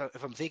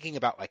if I'm thinking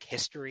about like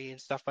history and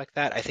stuff like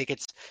that, I think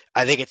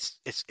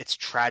it's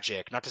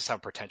tragic. Not to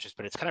sound pretentious,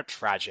 but it's kind of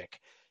tragic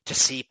to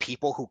see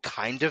people who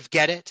kind of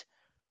get it,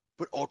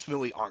 but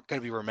ultimately aren't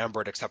going to be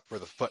remembered except for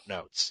the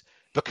footnotes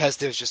because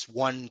there's just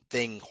one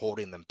thing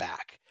holding them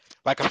back.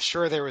 Like I'm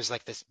sure there was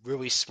like this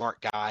really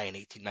smart guy in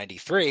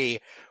 1893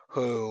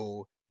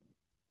 who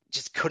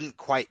just couldn't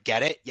quite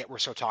get it, yet we're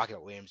still talking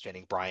about Williams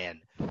Jennings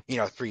Bryan,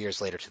 3 years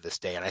later to this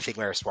day. And I think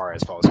Mayor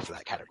Suarez falls into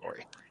that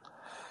category.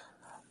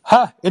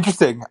 Huh.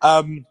 Interesting.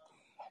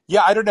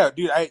 Yeah, I don't know,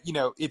 dude.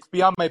 It's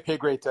beyond my pay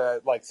grade to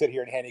like sit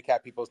here and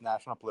handicap people's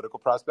national political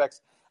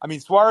prospects. I mean,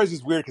 Suarez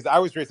is weird because I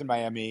was raised in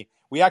Miami.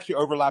 We actually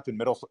overlapped in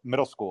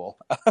middle school,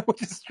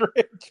 which is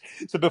strange.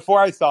 So before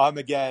I saw him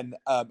again,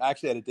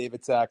 actually at a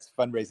David Sachs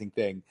fundraising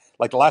thing,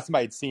 like the last time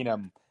I had seen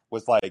him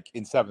was like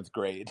in seventh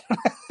grade.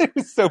 It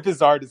was so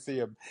bizarre to see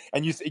him.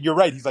 And you're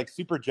right. He's like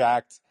super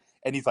jacked,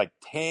 and he's like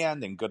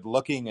tanned and good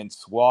looking and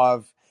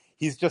suave.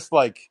 He's just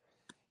like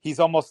he's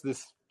almost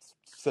this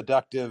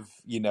seductive,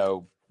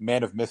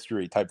 man of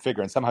mystery type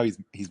figure, and somehow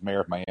he's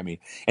mayor of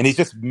Miami, and he's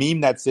just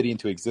memed that city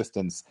into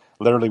existence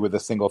literally with a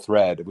single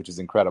thread, which is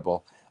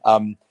incredible.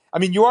 I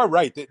mean, you are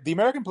right. The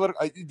American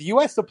political, the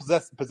U.S. still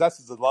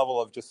possesses a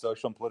level of just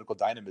social and political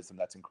dynamism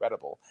that's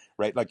incredible,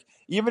 right? Like,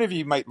 even if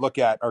you might look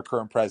at our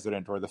current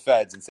president or the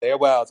feds and say, oh,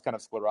 well, it's kind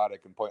of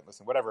sclerotic and pointless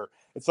and whatever,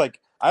 it's like,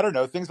 I don't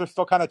know, things are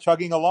still kind of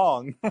chugging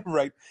along,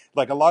 right?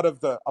 Like a lot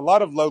of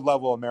low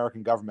level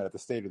American government at the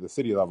state or the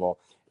city level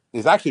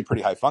is actually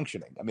pretty high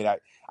functioning. I mean,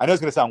 I know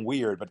it's going to sound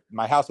weird, but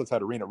my house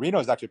outside of Reno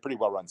is actually a pretty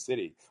well run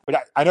city.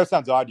 But I know it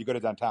sounds odd. You go to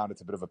downtown,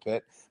 it's a bit of a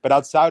pit, but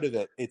outside of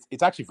it,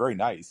 it's actually very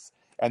nice.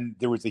 And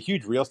there was a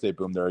huge real estate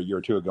boom there a year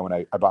or two ago when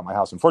I bought my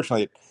house.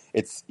 Unfortunately,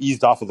 it's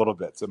eased off a little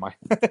bit, so my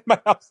my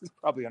house is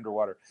probably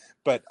underwater.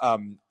 But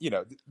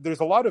there's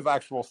a lot of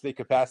actual state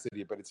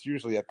capacity, but it's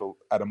usually at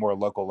a more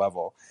local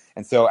level.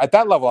 And so at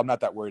that level, I'm not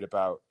that worried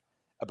about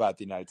the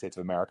United States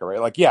of America, right?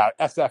 Like, yeah,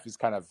 SF is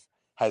kind of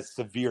has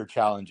severe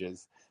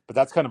challenges, but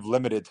that's kind of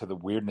limited to the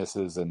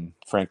weirdnesses and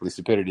frankly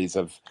stupidities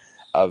of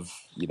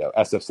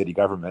SF city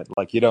government.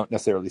 Like, you don't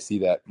necessarily see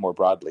that more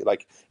broadly.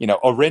 Like,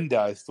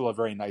 Orinda is still a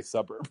very nice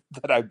suburb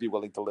that I'd be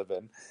willing to live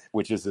in,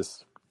 which is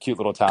this cute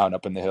little town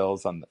up in the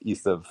hills on the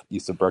east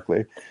of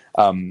Berkeley.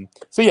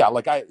 So yeah,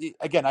 like I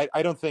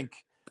don't think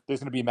there's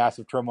going to be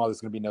massive turmoil.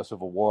 There's going to be no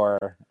civil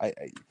war.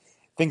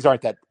 Things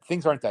aren't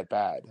that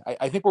bad.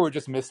 I think what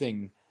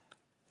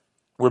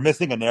we're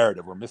missing a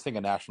narrative. We're missing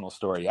a national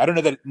story. I don't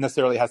know that it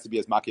necessarily has to be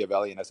as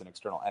Machiavellian as an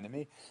external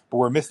enemy,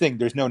 but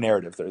there's no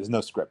narrative there. There's no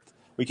script.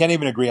 We can't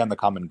even agree on the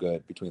common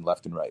good between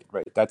left and right?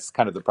 That's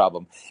kind of the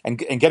problem. And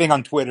getting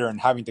on Twitter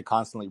and having to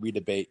constantly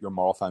redebate your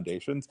moral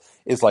foundations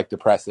is like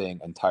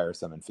depressing and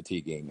tiresome and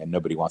fatiguing, and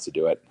nobody wants to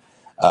do it.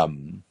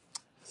 Um,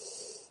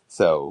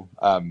 so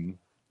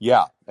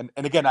yeah, and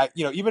again,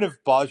 even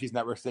if Balaji's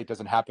network state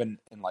doesn't happen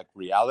in like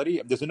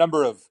reality, there's a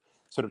number of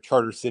sort of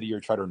charter city or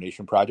charter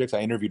nation projects.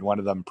 I interviewed one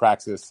of them,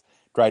 Praxis,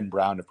 Dryden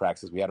Brown of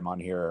Praxis. We had him on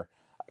here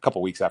a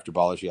couple weeks after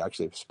Balaji,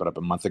 actually split up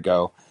a month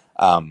ago.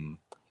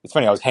 It's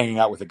funny, I was hanging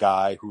out with a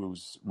guy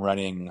who's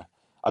running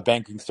a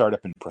banking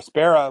startup in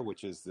Prospera,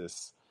 which is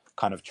this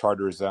kind of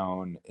charter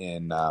zone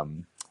in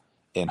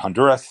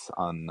Honduras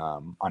on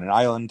an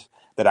island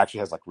that actually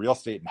has like real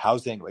estate and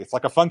housing. It's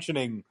like a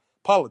functioning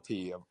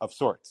polity of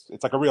sorts.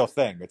 It's like a real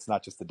thing. It's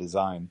not just a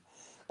design.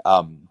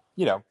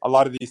 A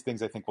lot of these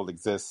things I think will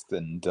exist,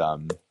 and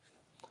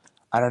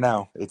I don't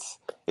know.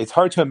 It's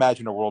hard to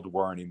imagine a world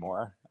war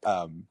anymore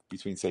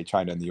between, say,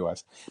 China and the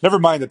U.S. Never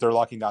mind that they're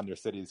locking down their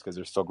cities because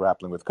they're still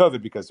grappling with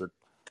COVID because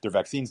their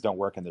vaccines don't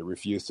work and they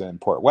refuse to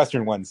import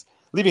Western ones.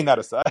 Leaving that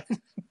aside,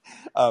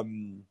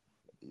 um,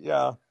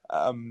 yeah,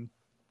 Let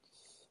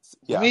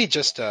yeah, me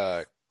just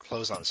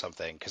close on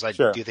something because I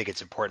sure, do think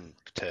it's important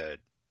to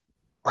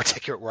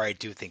articulate where I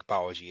do think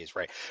biology is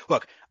right.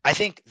 Look, I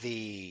think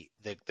the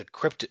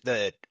crypto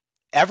the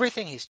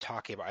everything he's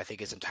talking about I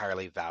think is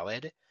entirely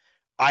valid.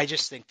 I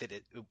just think that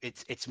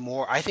it's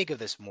more. I think of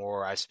this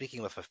more. I was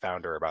speaking with a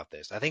founder about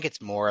this. I think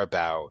it's more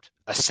about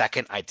a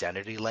second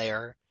identity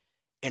layer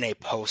in a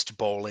post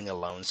bowling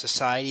alone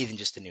society than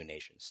just a new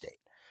nation state.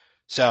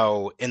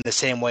 So in the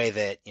same way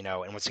that, and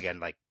once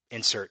again, like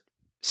insert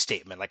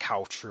statement, like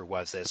how true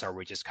was this? Are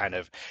we just kind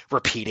of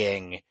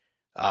repeating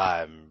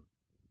um,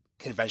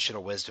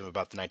 conventional wisdom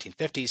about the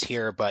 1950s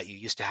here? But you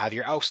used to have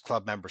your Elks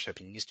Club membership,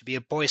 and you used to be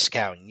a Boy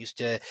Scout, and you used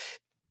to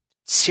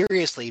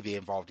seriously be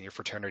involved in your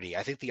fraternity.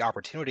 I think the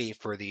opportunity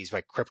for these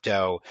like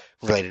crypto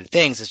related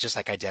things is just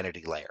like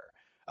identity layer.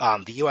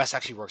 The US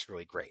actually works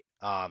really great,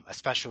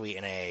 especially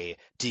in a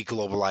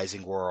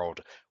deglobalizing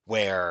world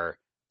where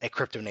a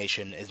crypto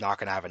nation is not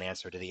going to have an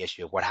answer to the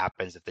issue of what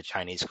happens if the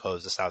Chinese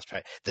close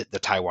the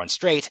Taiwan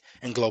Strait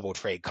and global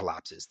trade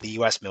collapses. The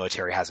U.S.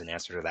 military has an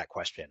answer to that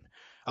question.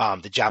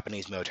 The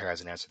Japanese military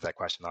has an answer to that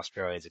question.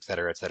 Australians, et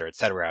cetera, et cetera, et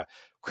cetera.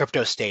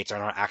 Crypto states are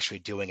not actually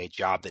doing a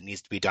job that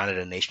needs to be done at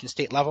a nation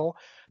state level.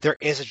 There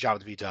is a job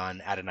to be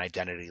done at an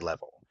identity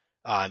level.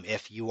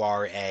 If you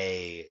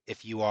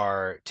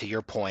are, to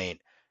your point,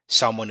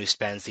 someone who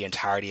spends the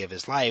entirety of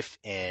his life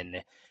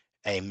in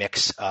a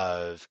mix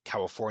of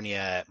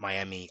California,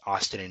 Miami,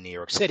 Austin, and New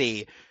York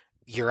City,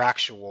 your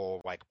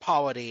actual like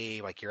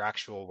polity, like your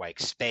actual like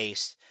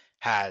space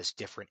has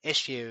different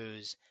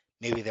issues.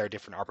 Maybe there are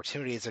different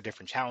opportunities or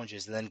different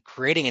challenges, and then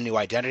creating a new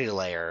identity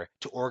layer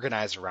to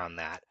organize around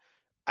that.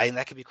 I think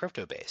that could be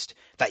crypto based.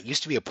 That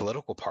used to be a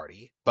political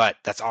party, but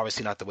that's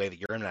obviously not the way that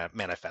you're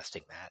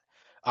manifesting that.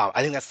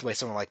 I think that's the way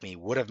someone like me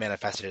would have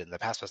manifested it in the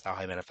past. That's not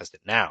how I manifest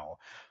it now.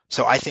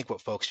 So I think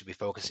what folks should be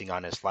focusing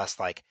on is less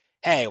like,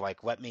 hey,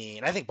 like let me.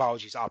 And I think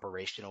biology is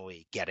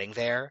operationally getting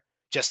there.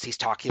 he's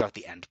talking about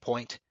the end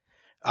point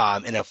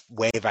in a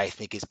way that I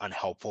think is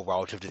unhelpful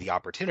relative to the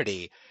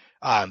opportunity.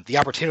 The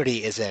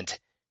opportunity isn't,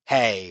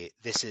 hey,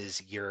 this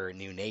is your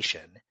new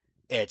nation.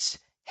 It's,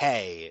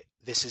 hey,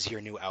 this is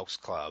your new Elks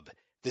Club.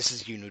 This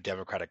is your new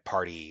Democratic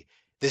Party.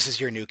 This is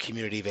your new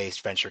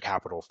community-based venture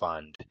capital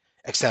fund,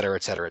 et cetera,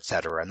 et cetera, et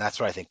cetera. And that's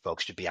what I think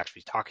folks should be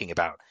actually talking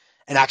about.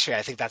 And actually,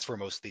 I think that's where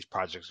most of these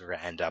projects are going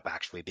to end up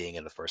actually being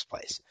in the first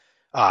place.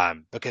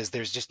 Because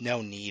there's just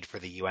no need for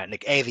the UN.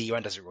 Like, the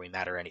UN doesn't really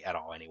matter at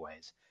all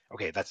anyways.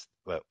 Okay, that's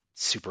a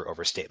super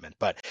overstatement,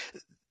 but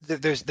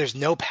there's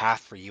no path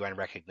for UN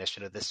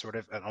recognition of this sort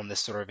of on this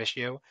sort of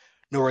issue,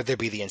 nor would there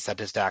be the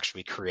incentives to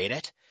actually create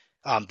it.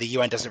 The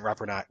UN doesn't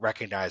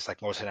recognize like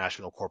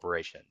multinational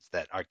corporations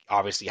that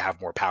obviously have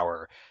more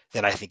power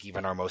than I think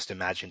even our most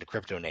imagined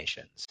crypto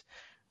nations.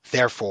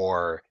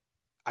 Therefore,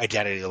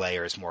 identity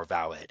layer is more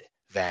valid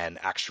than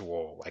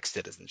actual like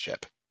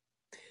citizenship.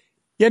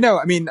 Yeah, no,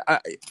 I mean,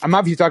 I'm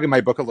obviously talking my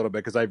book a little bit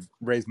because I've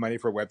raised money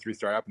for a Web3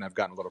 startup and I've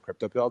gotten a little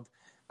crypto build.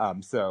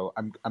 So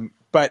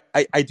but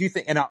I do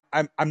think, and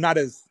I'm not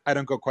as, I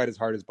don't go quite as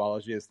hard as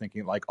Balaji is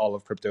thinking like all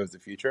of crypto is the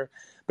future.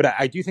 But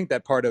I do think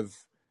that part of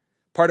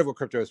what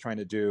crypto is trying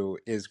to do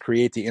is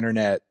create the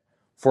internet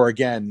for,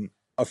 again,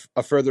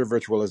 a further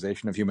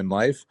virtualization of human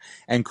life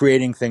and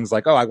creating things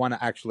like, oh, I want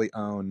to actually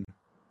own,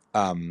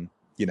 an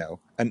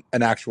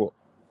actual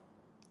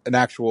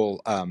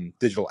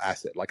digital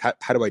asset. Like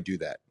how do I do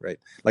that, right?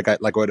 Like I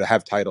would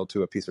have title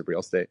to a piece of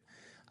real estate.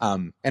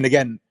 And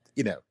again,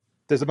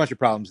 there's a bunch of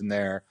problems in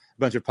there, a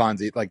bunch of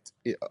Ponzi. Like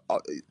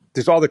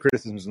there's all the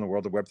criticisms in the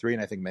world of Web3,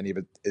 and I think many of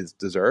it is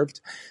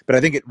deserved. But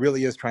I think it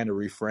really is trying to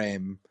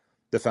reframe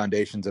the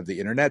foundations of the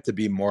internet to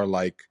be more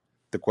like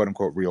the quote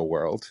unquote real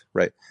world,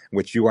 right? In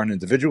which you are an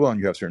individual and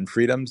you have certain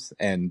freedoms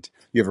and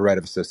you have a right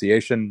of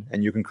association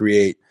and you can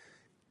create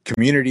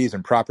communities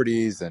and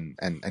properties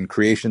and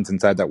creations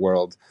inside that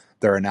world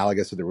that are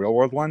analogous to the real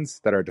world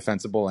ones that are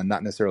defensible and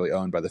not necessarily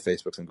owned by the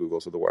Facebooks and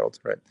Googles of the world,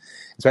 right?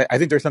 So I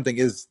think there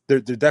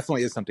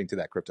definitely is something to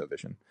that crypto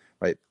vision,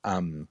 right?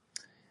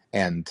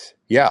 And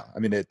yeah, I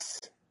mean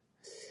it's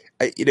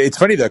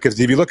funny though, because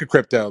if you look at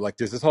crypto, like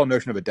there's this whole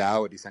notion of a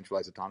DAO, a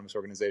decentralized autonomous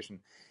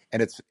organization,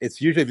 and it's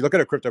usually, if you look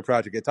at a crypto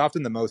project, it's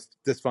often the most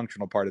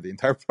dysfunctional part of the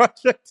entire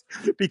project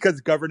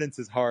because governance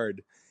is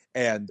hard,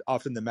 and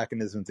often the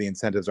mechanisms, the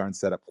incentives aren't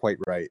set up quite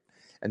right.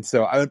 And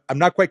so I'm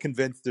not quite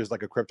convinced there's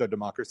like a crypto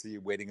democracy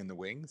waiting in the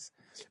wings,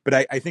 but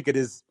I think it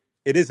is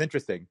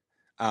interesting,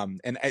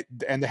 and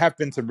there have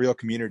been some real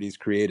communities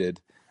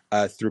created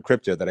through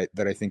crypto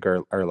that I think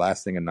are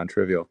lasting and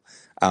non-trivial.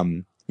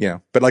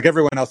 But like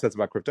everyone else says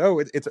about crypto,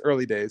 it's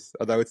early days,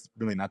 although it's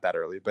really not that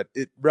early, but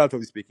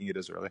relatively speaking, it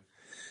is early.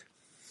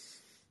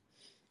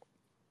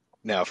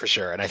 No, for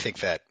sure. And I think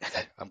that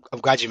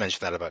I'm glad you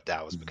mentioned that about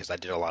DAOs because I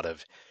did a lot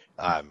of,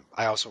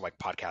 I also like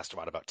podcast a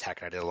lot about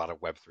tech and I did a lot of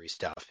Web3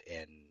 stuff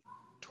in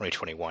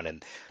 2021.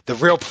 And the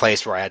real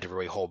place where I had to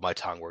really hold my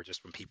tongue were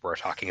just when people were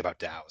talking about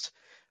DAOs.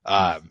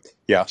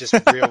 Yeah. Just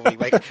really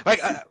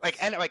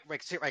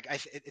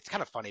it's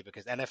kind of funny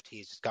because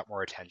NFTs just got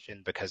more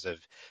attention because of,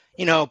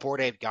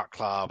 Bored Ape Yacht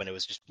Club and it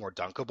was just more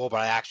dunkable.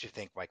 But I actually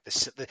think like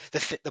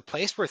the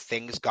place where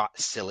things got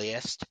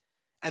silliest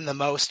and the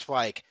most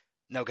like,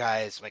 no,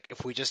 guys, like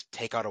if we just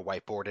take out a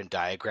whiteboard and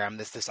diagram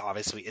this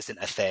obviously isn't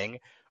a thing.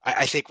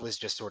 I think was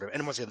just sort of,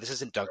 and once again, this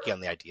isn't dunky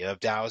on the idea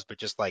of DAOs, but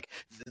just like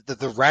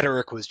the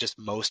rhetoric was just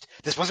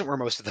this wasn't where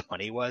most of the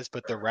money was,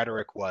 but the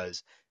rhetoric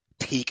was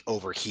peak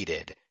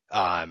overheated,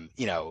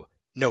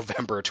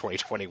 November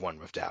 2021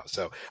 with DAO.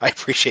 So I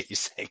appreciate you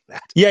saying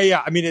that.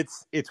 Yeah. I mean,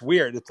 it's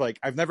weird. It's like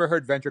I've never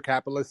heard venture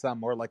capitalists sound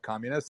more like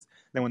communists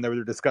than when they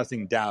were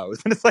discussing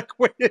DAOs. And it's like,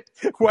 wait,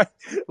 what?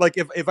 Like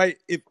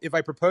if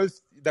I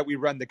proposed that we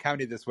run the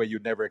county this way,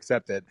 you'd never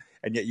accept it,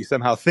 and yet you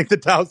somehow think the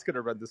DAO's going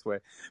to run this way.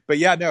 But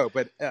yeah, no.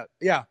 But no.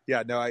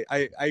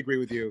 I agree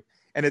with you.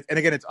 And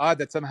again, it's odd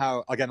that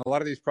somehow, again, a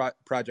lot of these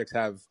projects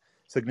have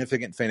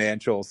significant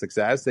financial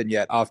success, and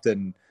yet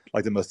often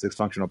like the most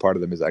dysfunctional part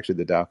of them is actually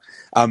the DAO.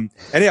 And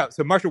yeah,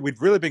 so Marshall,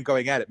 we've really been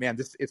going at it, man.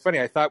 It's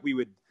funny. I thought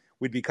we'd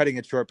be cutting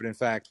it short, but in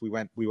fact, we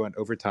went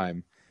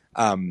overtime.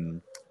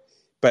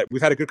 But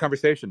we've had a good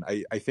conversation.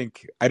 I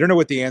think I don't know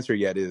what the answer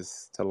yet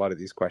is to a lot of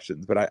these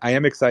questions, but I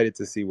am excited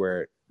to see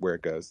where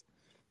it goes.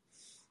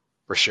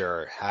 For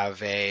sure.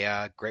 Have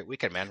a great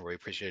weekend, man. Really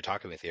appreciate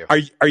talking with you.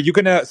 Are you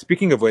gonna?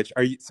 Speaking of which,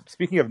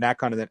 speaking of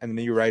NatCon and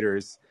the new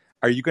writers?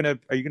 Are you gonna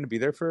be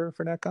there for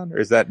NatCon, or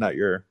is that not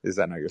your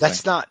thing?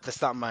 That's not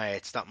my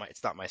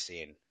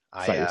scene.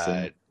 It's not your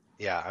scene.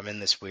 Yeah, I'm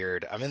in this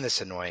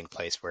annoying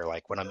place where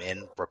like when I'm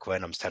in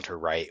Brooklyn, I'm center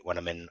right. When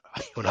I'm in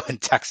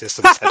Texas,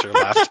 I'm center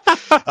left.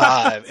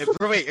 I'm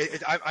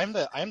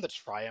the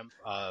triumph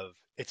of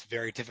it's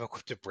very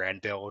difficult to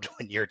brand build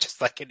when you're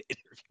just like an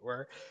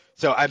interviewer.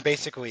 So I'm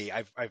basically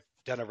I've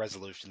done a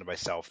resolution to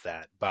myself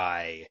that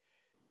by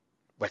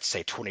let's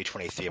say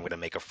 2023, I'm going to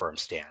make a firm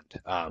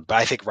stand. But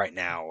I think right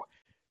now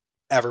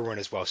everyone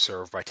is well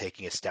served by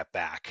taking a step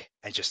back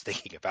and just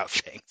thinking about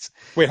things.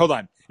 Wait, hold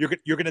on.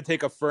 You're going to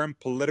take a firm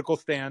political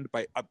stand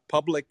by a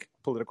public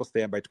political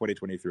stand by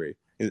 2023.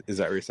 Is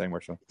that what you're saying,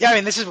 Marshall? Yeah,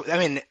 I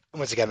mean,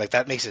 once again, like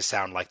that makes it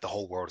sound like the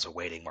whole world is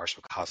awaiting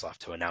Marshall Kosloff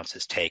to announce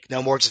his take.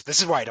 No more. Just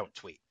this is why I don't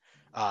tweet.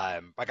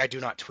 Like I do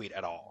not tweet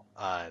at all.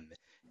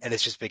 And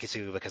it's just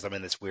basically because I'm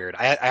in this weird.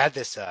 I had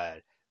this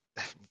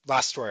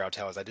last story I'll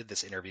tell is I did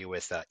this interview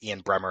with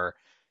Ian Bremer.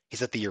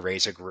 He's at the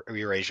Eurasia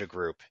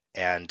group,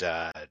 and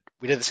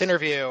we did this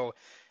interview.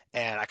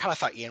 And I kind of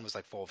thought Ian was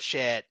like full of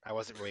shit. I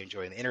wasn't really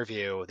enjoying the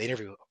interview. The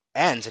interview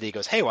ends, and he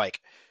goes, "Hey,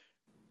 like,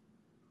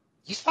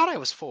 you thought I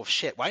was full of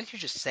shit. Why didn't you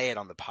just say it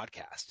on the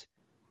podcast?"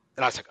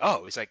 And I was like,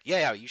 "Oh," he's like,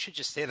 "Yeah, you should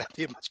just say that. It'd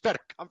be a much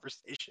better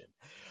conversation."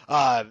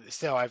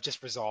 So I've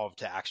just resolved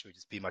to actually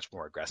just be much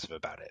more aggressive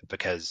about it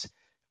because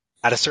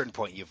at a certain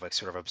point you've like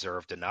sort of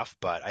observed enough,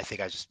 but I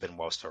think I've just been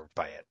well served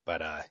by it.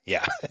 But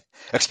yeah,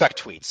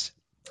 expect tweets.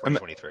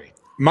 2023.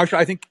 Marshall,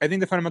 I think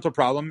the fundamental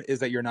problem is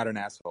that you're not an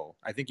asshole.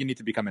 I think you need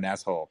to become an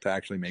asshole to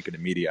actually make it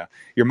in media.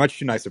 You're a much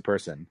too nice a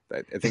person.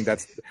 I think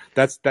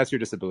that's your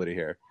disability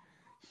here.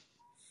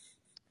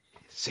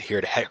 So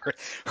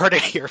heard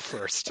it here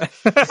first.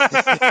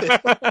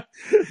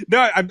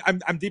 No,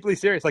 I'm deeply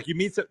serious. Like you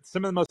meet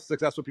some of the most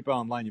successful people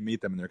online, you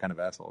meet them and they're kind of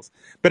assholes.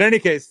 But in any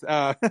case,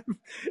 why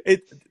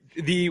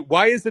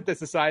is it that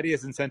society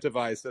has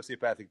incentivized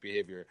sociopathic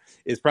behavior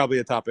is probably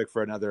a topic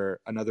for another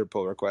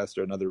pull request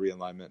or another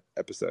realignment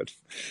episode.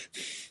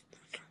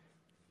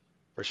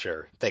 For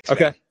sure. Thanks.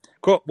 Okay, man.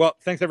 Cool. Well,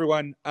 thanks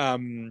everyone.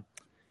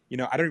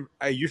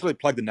 I usually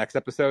plug the next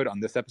episode on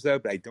this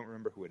episode, but I don't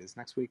remember who it is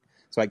next week.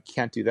 So I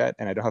can't do that.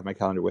 And I don't have my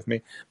calendar with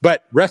me,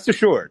 but rest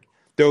assured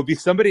there will be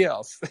somebody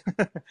else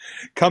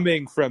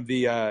coming from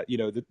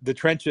the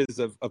trenches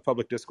of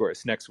public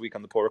discourse next week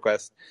on the pull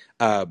request.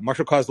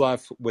 Marshall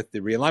Kosloff with the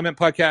Realignment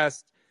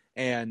podcast.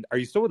 And are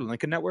you still with the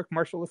Lincoln Network,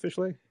 Marshall,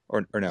 officially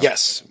or no?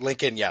 Yes.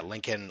 Lincoln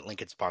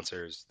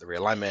sponsors the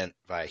Realignment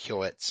via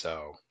Hewlett.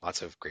 So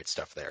lots of great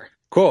stuff there.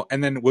 Cool.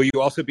 And then will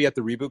you also be at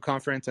the Reboot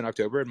conference in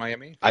October in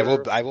Miami? I will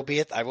be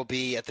at the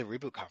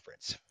Reboot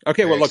conference.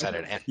 Okay. Very well, look,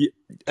 excited.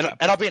 And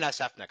I'll be in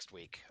SF next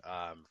week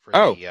for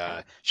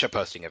the ship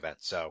posting event.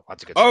 So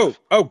lots of good stuff.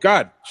 Oh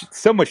God.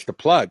 So much to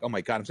plug. Oh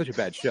my God. I'm such a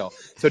bad shill.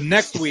 So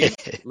next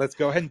week, let's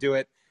go ahead and do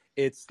it.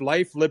 It's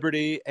life,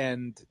 liberty,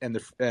 and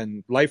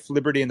life,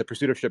 liberty, and the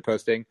pursuit of ship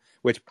posting,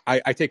 which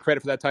I take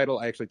credit for that title.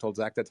 I actually told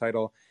Zach that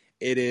title.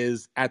 It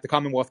is at the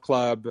Commonwealth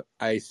Club.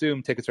 I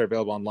assume tickets are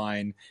available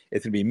online.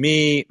 It's going to be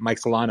me, Mike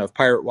Solano of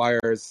Pirate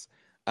Wires,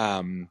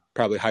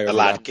 probably higher.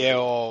 Alad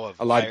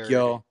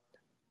Gill.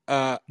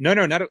 No,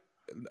 not.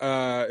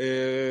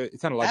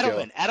 It's not Alad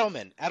Gill.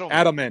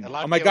 Adelman.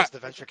 Oh my God.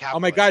 Oh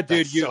my God,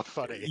 dude. That's so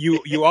funny.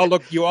 you all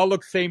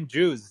look same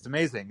Jews. It's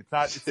amazing. It's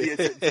not.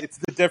 It's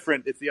the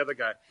different. It's the other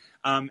guy.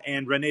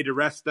 And Renee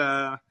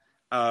DeResta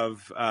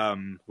of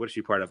what is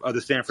she part of? Oh, the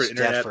Stanford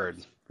Internet.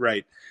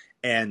 Right.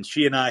 And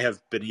she and I have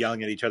been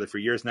yelling at each other for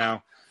years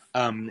now.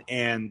 And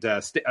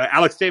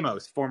Alex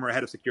Stamos, former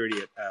head of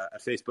security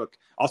at Facebook,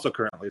 also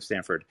currently at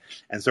Stanford.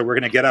 And so we're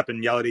going to get up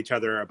and yell at each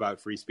other about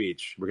free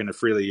speech. We're going to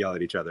freely yell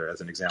at each other as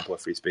an example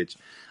of free speech.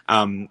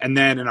 And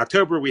then in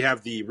October, we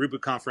have the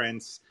Reboot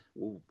conference,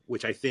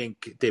 which I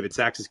think David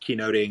Sachs is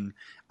keynoting.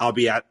 I'll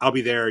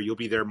be there. You'll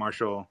be there,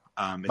 Marshall.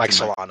 Mike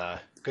Solana.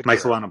 Mike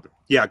Solana.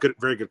 Yeah, good,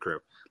 very good crew.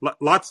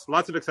 Lots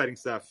of exciting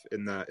stuff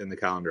in the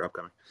calendar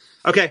upcoming.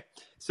 Okay,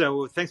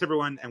 so thanks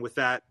everyone, and with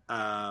that,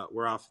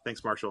 we're off.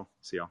 Thanks, Marshall.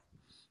 See y'all.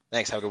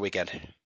 Thanks. Have a good weekend.